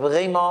qu'il y a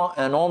vraiment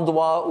un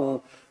endroit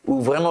où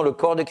vraiment le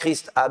corps de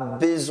Christ a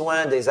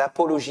besoin des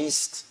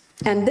apologistes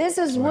And this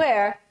is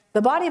where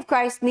the body of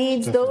Christ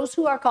needs those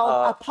who are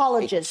called et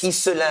apologists. qui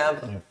se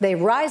lèvent They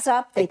rise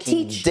up, they et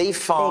qui teach, they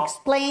défendent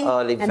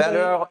explain, les and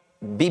valeurs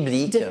they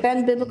bibliques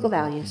defend biblical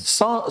values.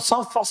 sans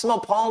forcément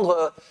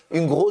prendre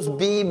une grosse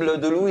Bible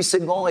de Louis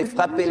II et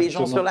frapper les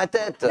gens sur la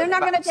tête. They're not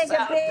going to take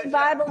Ça, a big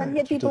Bible and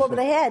hit people over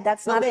the head.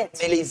 That's non, not mais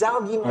it. les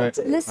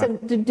argumenter Listen,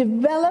 to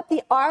develop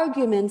the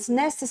arguments avec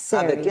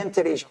necessary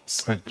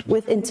intelligence. Ouais.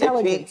 with Et puis,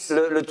 intelligence.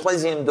 le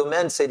troisième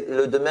domaine, c'est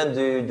le domaine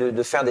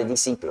de faire des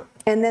disciples.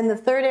 And then the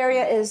third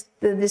area is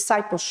the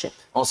discipleship.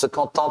 On se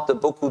contente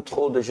beaucoup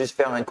trop de juste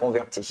faire un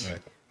converti.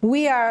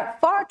 We are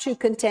far too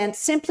content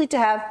simply to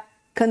have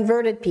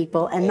converted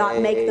people and not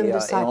make them Et on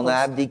disciples. a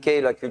abdiqué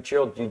la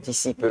culture du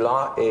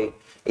disciple-là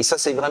et ça,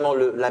 c'est vraiment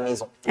la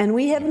maison. And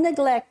we have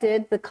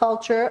neglected the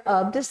culture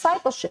of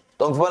discipleship.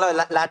 Donc voilà,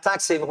 l'attaque,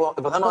 c'est vraiment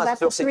So that's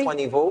sur the ces trois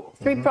niveaux.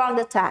 three-pronged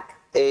attack.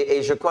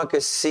 Et je crois que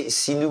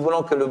si nous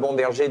voulons que le Bon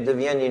Berger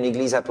devienne une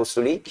église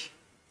apostolique,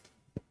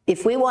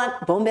 If we want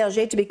Bon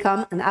Berger to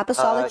become an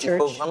apostolic il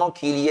faut church, vraiment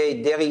qu'il y ait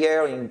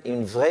derrière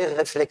une vraie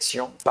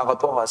réflexion par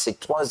rapport à ces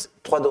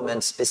trois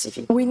domaines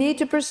spécifiques. we need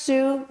to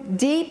pursue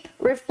deep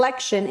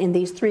reflection in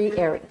these three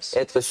areas.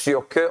 Être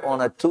sûr qu'on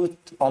a tout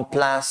en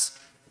place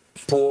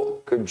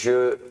pour que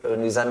Dieu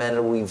nous amène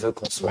où il veut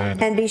qu'on soit.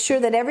 And be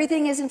sure that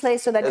everything is in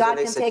place so that God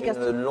Désolé, can c'est take us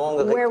une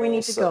longue where we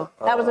need to go. réponse.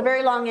 That was a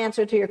very long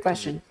answer to your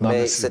question. Non,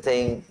 Mais mais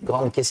c'était une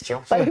grande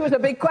question. But it was a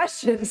big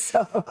question, so.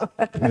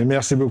 Mais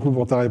merci beaucoup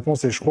pour ta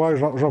réponse et je crois,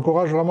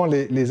 j'encourage vraiment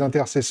les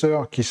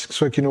intercesseurs,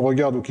 soit qui nous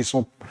regardent ou qui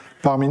sont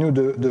parmi nous,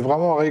 de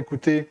vraiment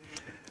réécouter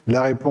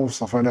la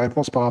réponse, enfin les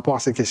réponses par rapport à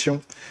ces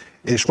questions.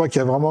 Et je crois qu'il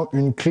y a vraiment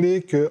une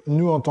clé que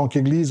nous, en tant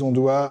qu'Église, on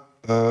doit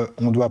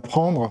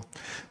prendre,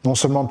 non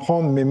seulement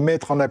prendre, mais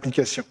mettre en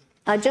application.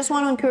 I just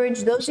want to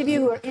encourage those of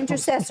you who are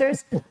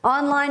intercessors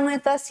online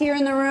with us here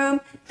in the room.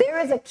 There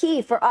is a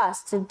key for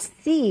us to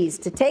seize,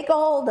 to take a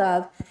hold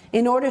of,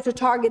 in order to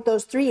target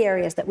those three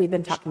areas that we've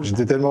been talking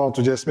J'étais about. tellement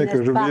enthousiasmé que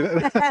N'est-ce j'oubliais.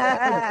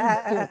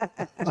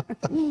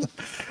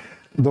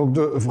 Donc,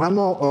 de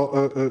vraiment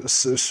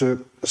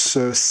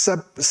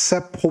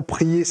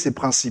s'approprier ces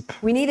principes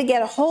We need to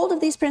get a hold of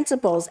these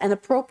principles and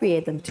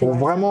appropriate them to pour us.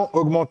 vraiment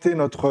augmenter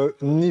notre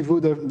niveau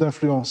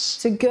d'influence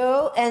To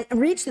go and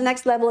reach the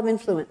next level of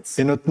influence.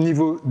 et notre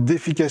niveau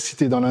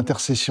d'efficacité dans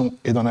l'intercession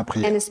et dans la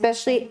prière. And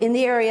especially in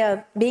the area of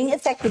being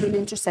effective in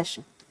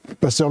intercession.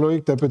 Pasteur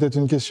Loïc, tu as peut-être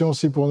une question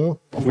aussi pour nous?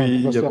 Enfin, Oui,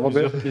 il y a Pasteur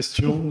Robert. plusieurs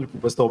questions. Du coup,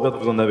 Pasteur Robert,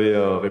 vous en avez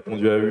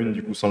répondu à une,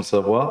 du coup, sans le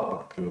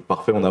savoir. Donc,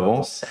 parfait, on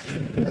avance.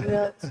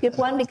 We'll skip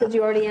one because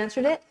you already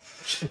answered it.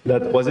 La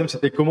troisième,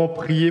 c'était comment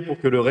prier pour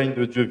que le règne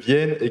de Dieu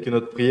vienne et que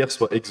notre prière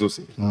soit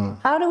exaucée.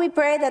 How do we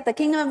pray that the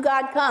kingdom of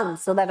God comes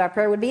so that our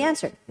prayer would be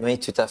answered? Oui,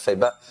 tout à fait.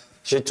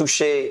 J'ai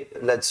touché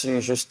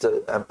là-dessus juste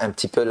un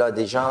petit peu là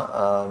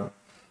déjà.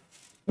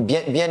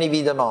 Bien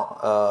évidemment,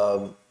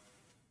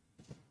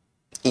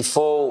 il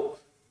faut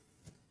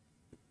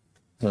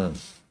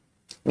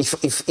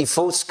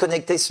se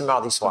connecter ce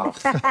mardi soir.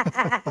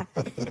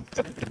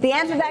 The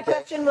answer to that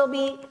question will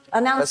be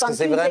announced Parce on que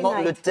c'est Tuesday vraiment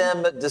le night.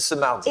 thème de ce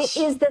mardi. It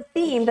is the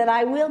theme that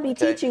I will be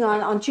teaching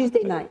on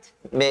Tuesday night.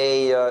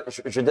 Mais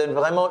je donne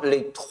vraiment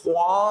les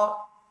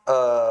trois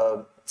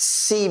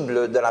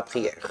cibles de la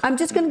prière. I'm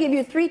just going to give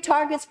you 3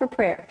 targets for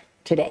prayer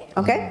today,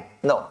 okay?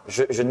 Non,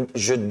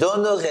 je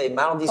donnerai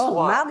mardi Oh,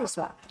 soir mardi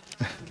soir.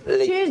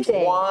 les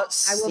Tuesday, trois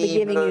I will be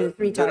giving you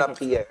cibles 3 de la targets.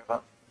 prière.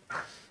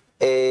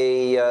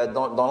 Et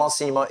dans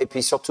l'enseignement, et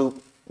puis surtout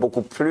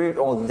beaucoup plus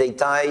en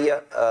détail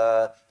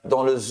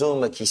dans le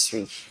Zoom qui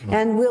suit.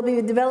 And we'll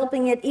be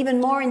developing it even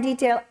more in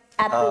detail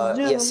at the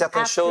Zoom Il y a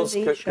certaines after choses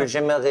the que show.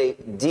 j'aimerais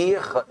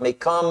dire, mais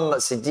comme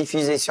c'est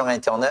diffusé sur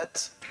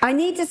Internet, I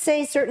need to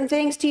say certain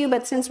things to you,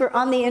 but since we're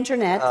on the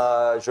internet,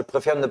 je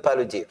préfère ne pas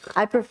le dire.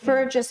 I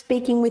prefer just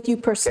speaking with you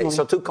Okay? personally.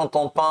 Surtout quand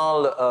on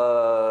parle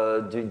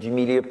du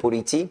milieu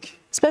politique.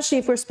 especially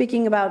if we're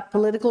speaking about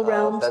political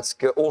realms. Parce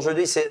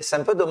qu'aujourd'hui, c'est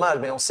un peu dommage,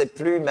 mais on ne sait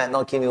plus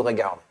maintenant qui nous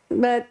regarde.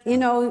 But, you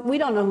know, we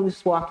don't know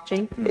who's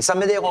watching. Et ça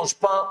ne me dérange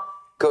pas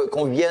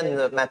qu'on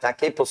vienne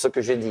m'attaquer pour ce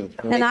que je dis.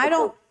 And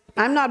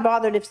I'm not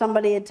bothered if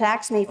somebody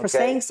attacks me for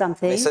saying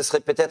something. Mais ce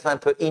serait peut-être un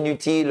peu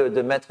inutile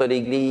de mettre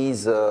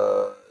l'Église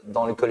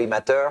dans le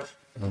collimateur.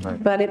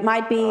 But it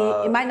might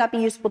not be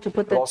useful to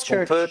put the Lorsqu'on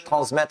church. peut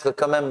transmettre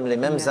quand même les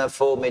mêmes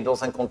infos, mais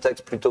dans un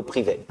contexte plutôt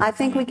privé. I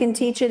think we can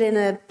teach it in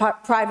a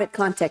private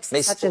context,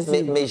 Mais, such as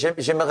mais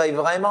j'aimerais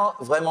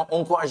vraiment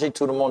encourager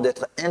tout le monde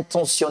d'être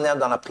intentionnel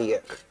dans la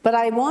prière. But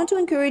I want to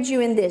encourage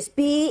you in this.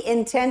 Be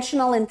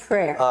intentional in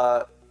prayer.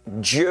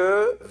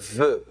 Dieu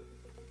veut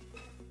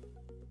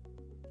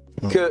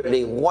que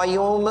les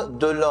royaumes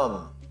de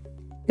l'homme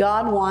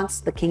God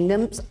wants the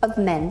kingdoms of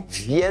men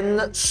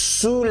viennent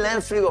sous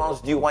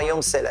l'influence du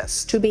royaume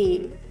céleste. to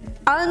be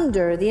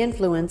under the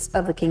influence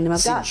of the kingdom of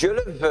Si God. Dieu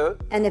le veut,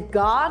 And if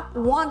God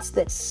wants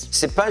this,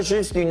 c'est pas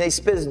juste une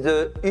espèce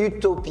de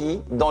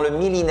utopie dans le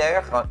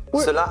millénaire,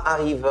 cela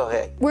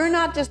arriverait. we're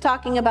not just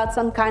talking about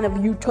some kind of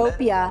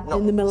utopia Non,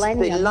 in the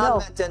millennium. c'est là No,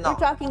 maintenant.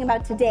 we're talking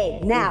about today,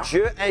 now,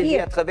 Dieu agit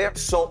here. à travers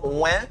son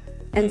oint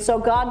And so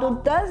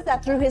God does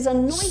that through His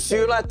anointing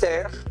sur la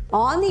terre.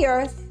 on the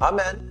earth.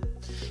 Amen.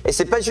 Et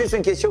c'est pas juste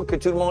une question que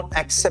tout le monde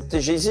accepte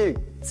Jésus.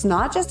 It's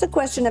not just a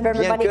question of Bien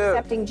everybody que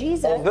accepting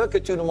Jesus, on veut que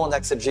tout le monde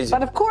accepte Jésus.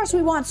 but of course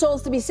we want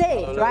souls to be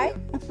saved, right?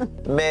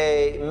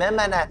 Mais même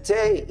un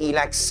athée, il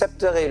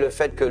accepterait le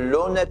fait que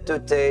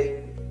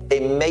l'honnêteté est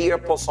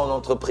meilleure pour son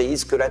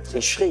entreprise que la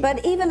tricherie.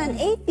 But even an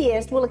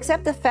atheist will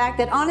accept the fact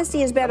that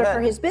honesty is better for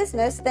his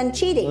business than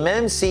cheating.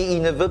 Même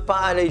s'il ne veut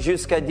pas aller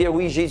jusqu'à dire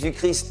oui,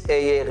 Jésus-Christ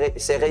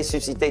s'est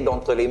ressuscité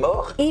d'entre les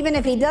morts. Even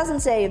if he doesn't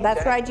say,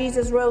 that's right,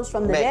 Jesus rose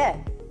from the Mais- dead.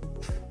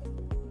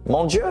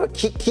 Mon Dieu,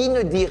 qui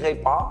ne dirait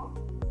pas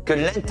que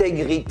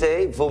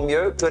l'intégrité vaut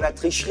mieux que la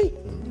tricherie?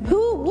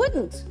 Who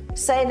wouldn't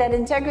say that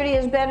integrity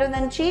is better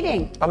than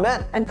cheating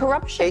Amen. and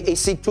corruption? Et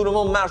si tout le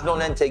monde marche dans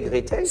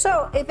l'intégrité, So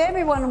if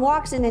everyone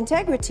walks in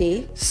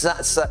integrity,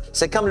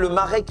 c'est comme le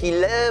marais qui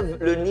lève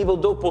le niveau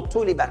d'eau pour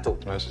tous les bateaux.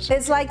 Ouais, c'est ça.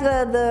 it's like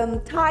the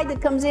tide that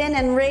comes in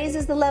and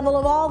raises the level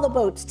of all the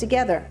boats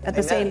together at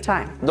the same Amen.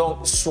 time. Donc,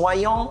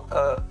 soyons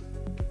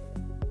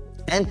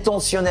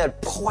intentionnels,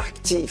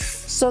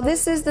 proactifs. So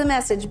this is the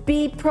message.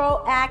 Be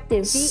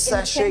proactive, be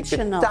Sachez que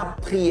intentional. ta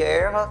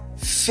prière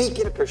fait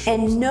quelque chose.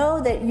 And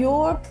know that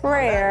your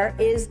prayer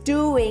is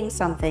doing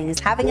something, is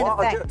having an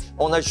Gloire à Dieu. effect.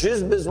 On a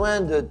juste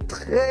besoin de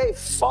très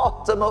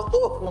fortement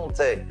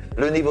augmenter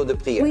le niveau de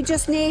prière We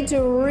just need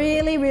to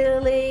really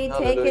take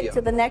Hallelujah. it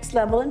to the next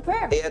level in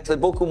prayer. et être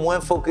beaucoup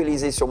moins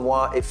focalisé sur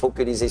moi et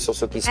focalisé sur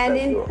ce qui se And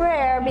passe in dehors.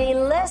 prayer, be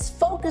less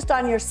focused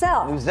on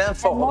yourself Nous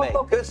and more informer,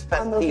 que se focused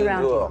on those passe-t-il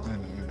around dehors? you.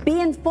 Be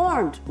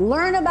informed.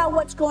 Learn about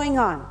what's going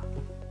on.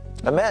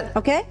 Amen.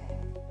 Okay?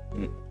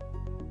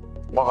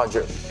 Gloire à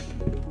Dieu.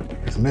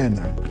 Amen.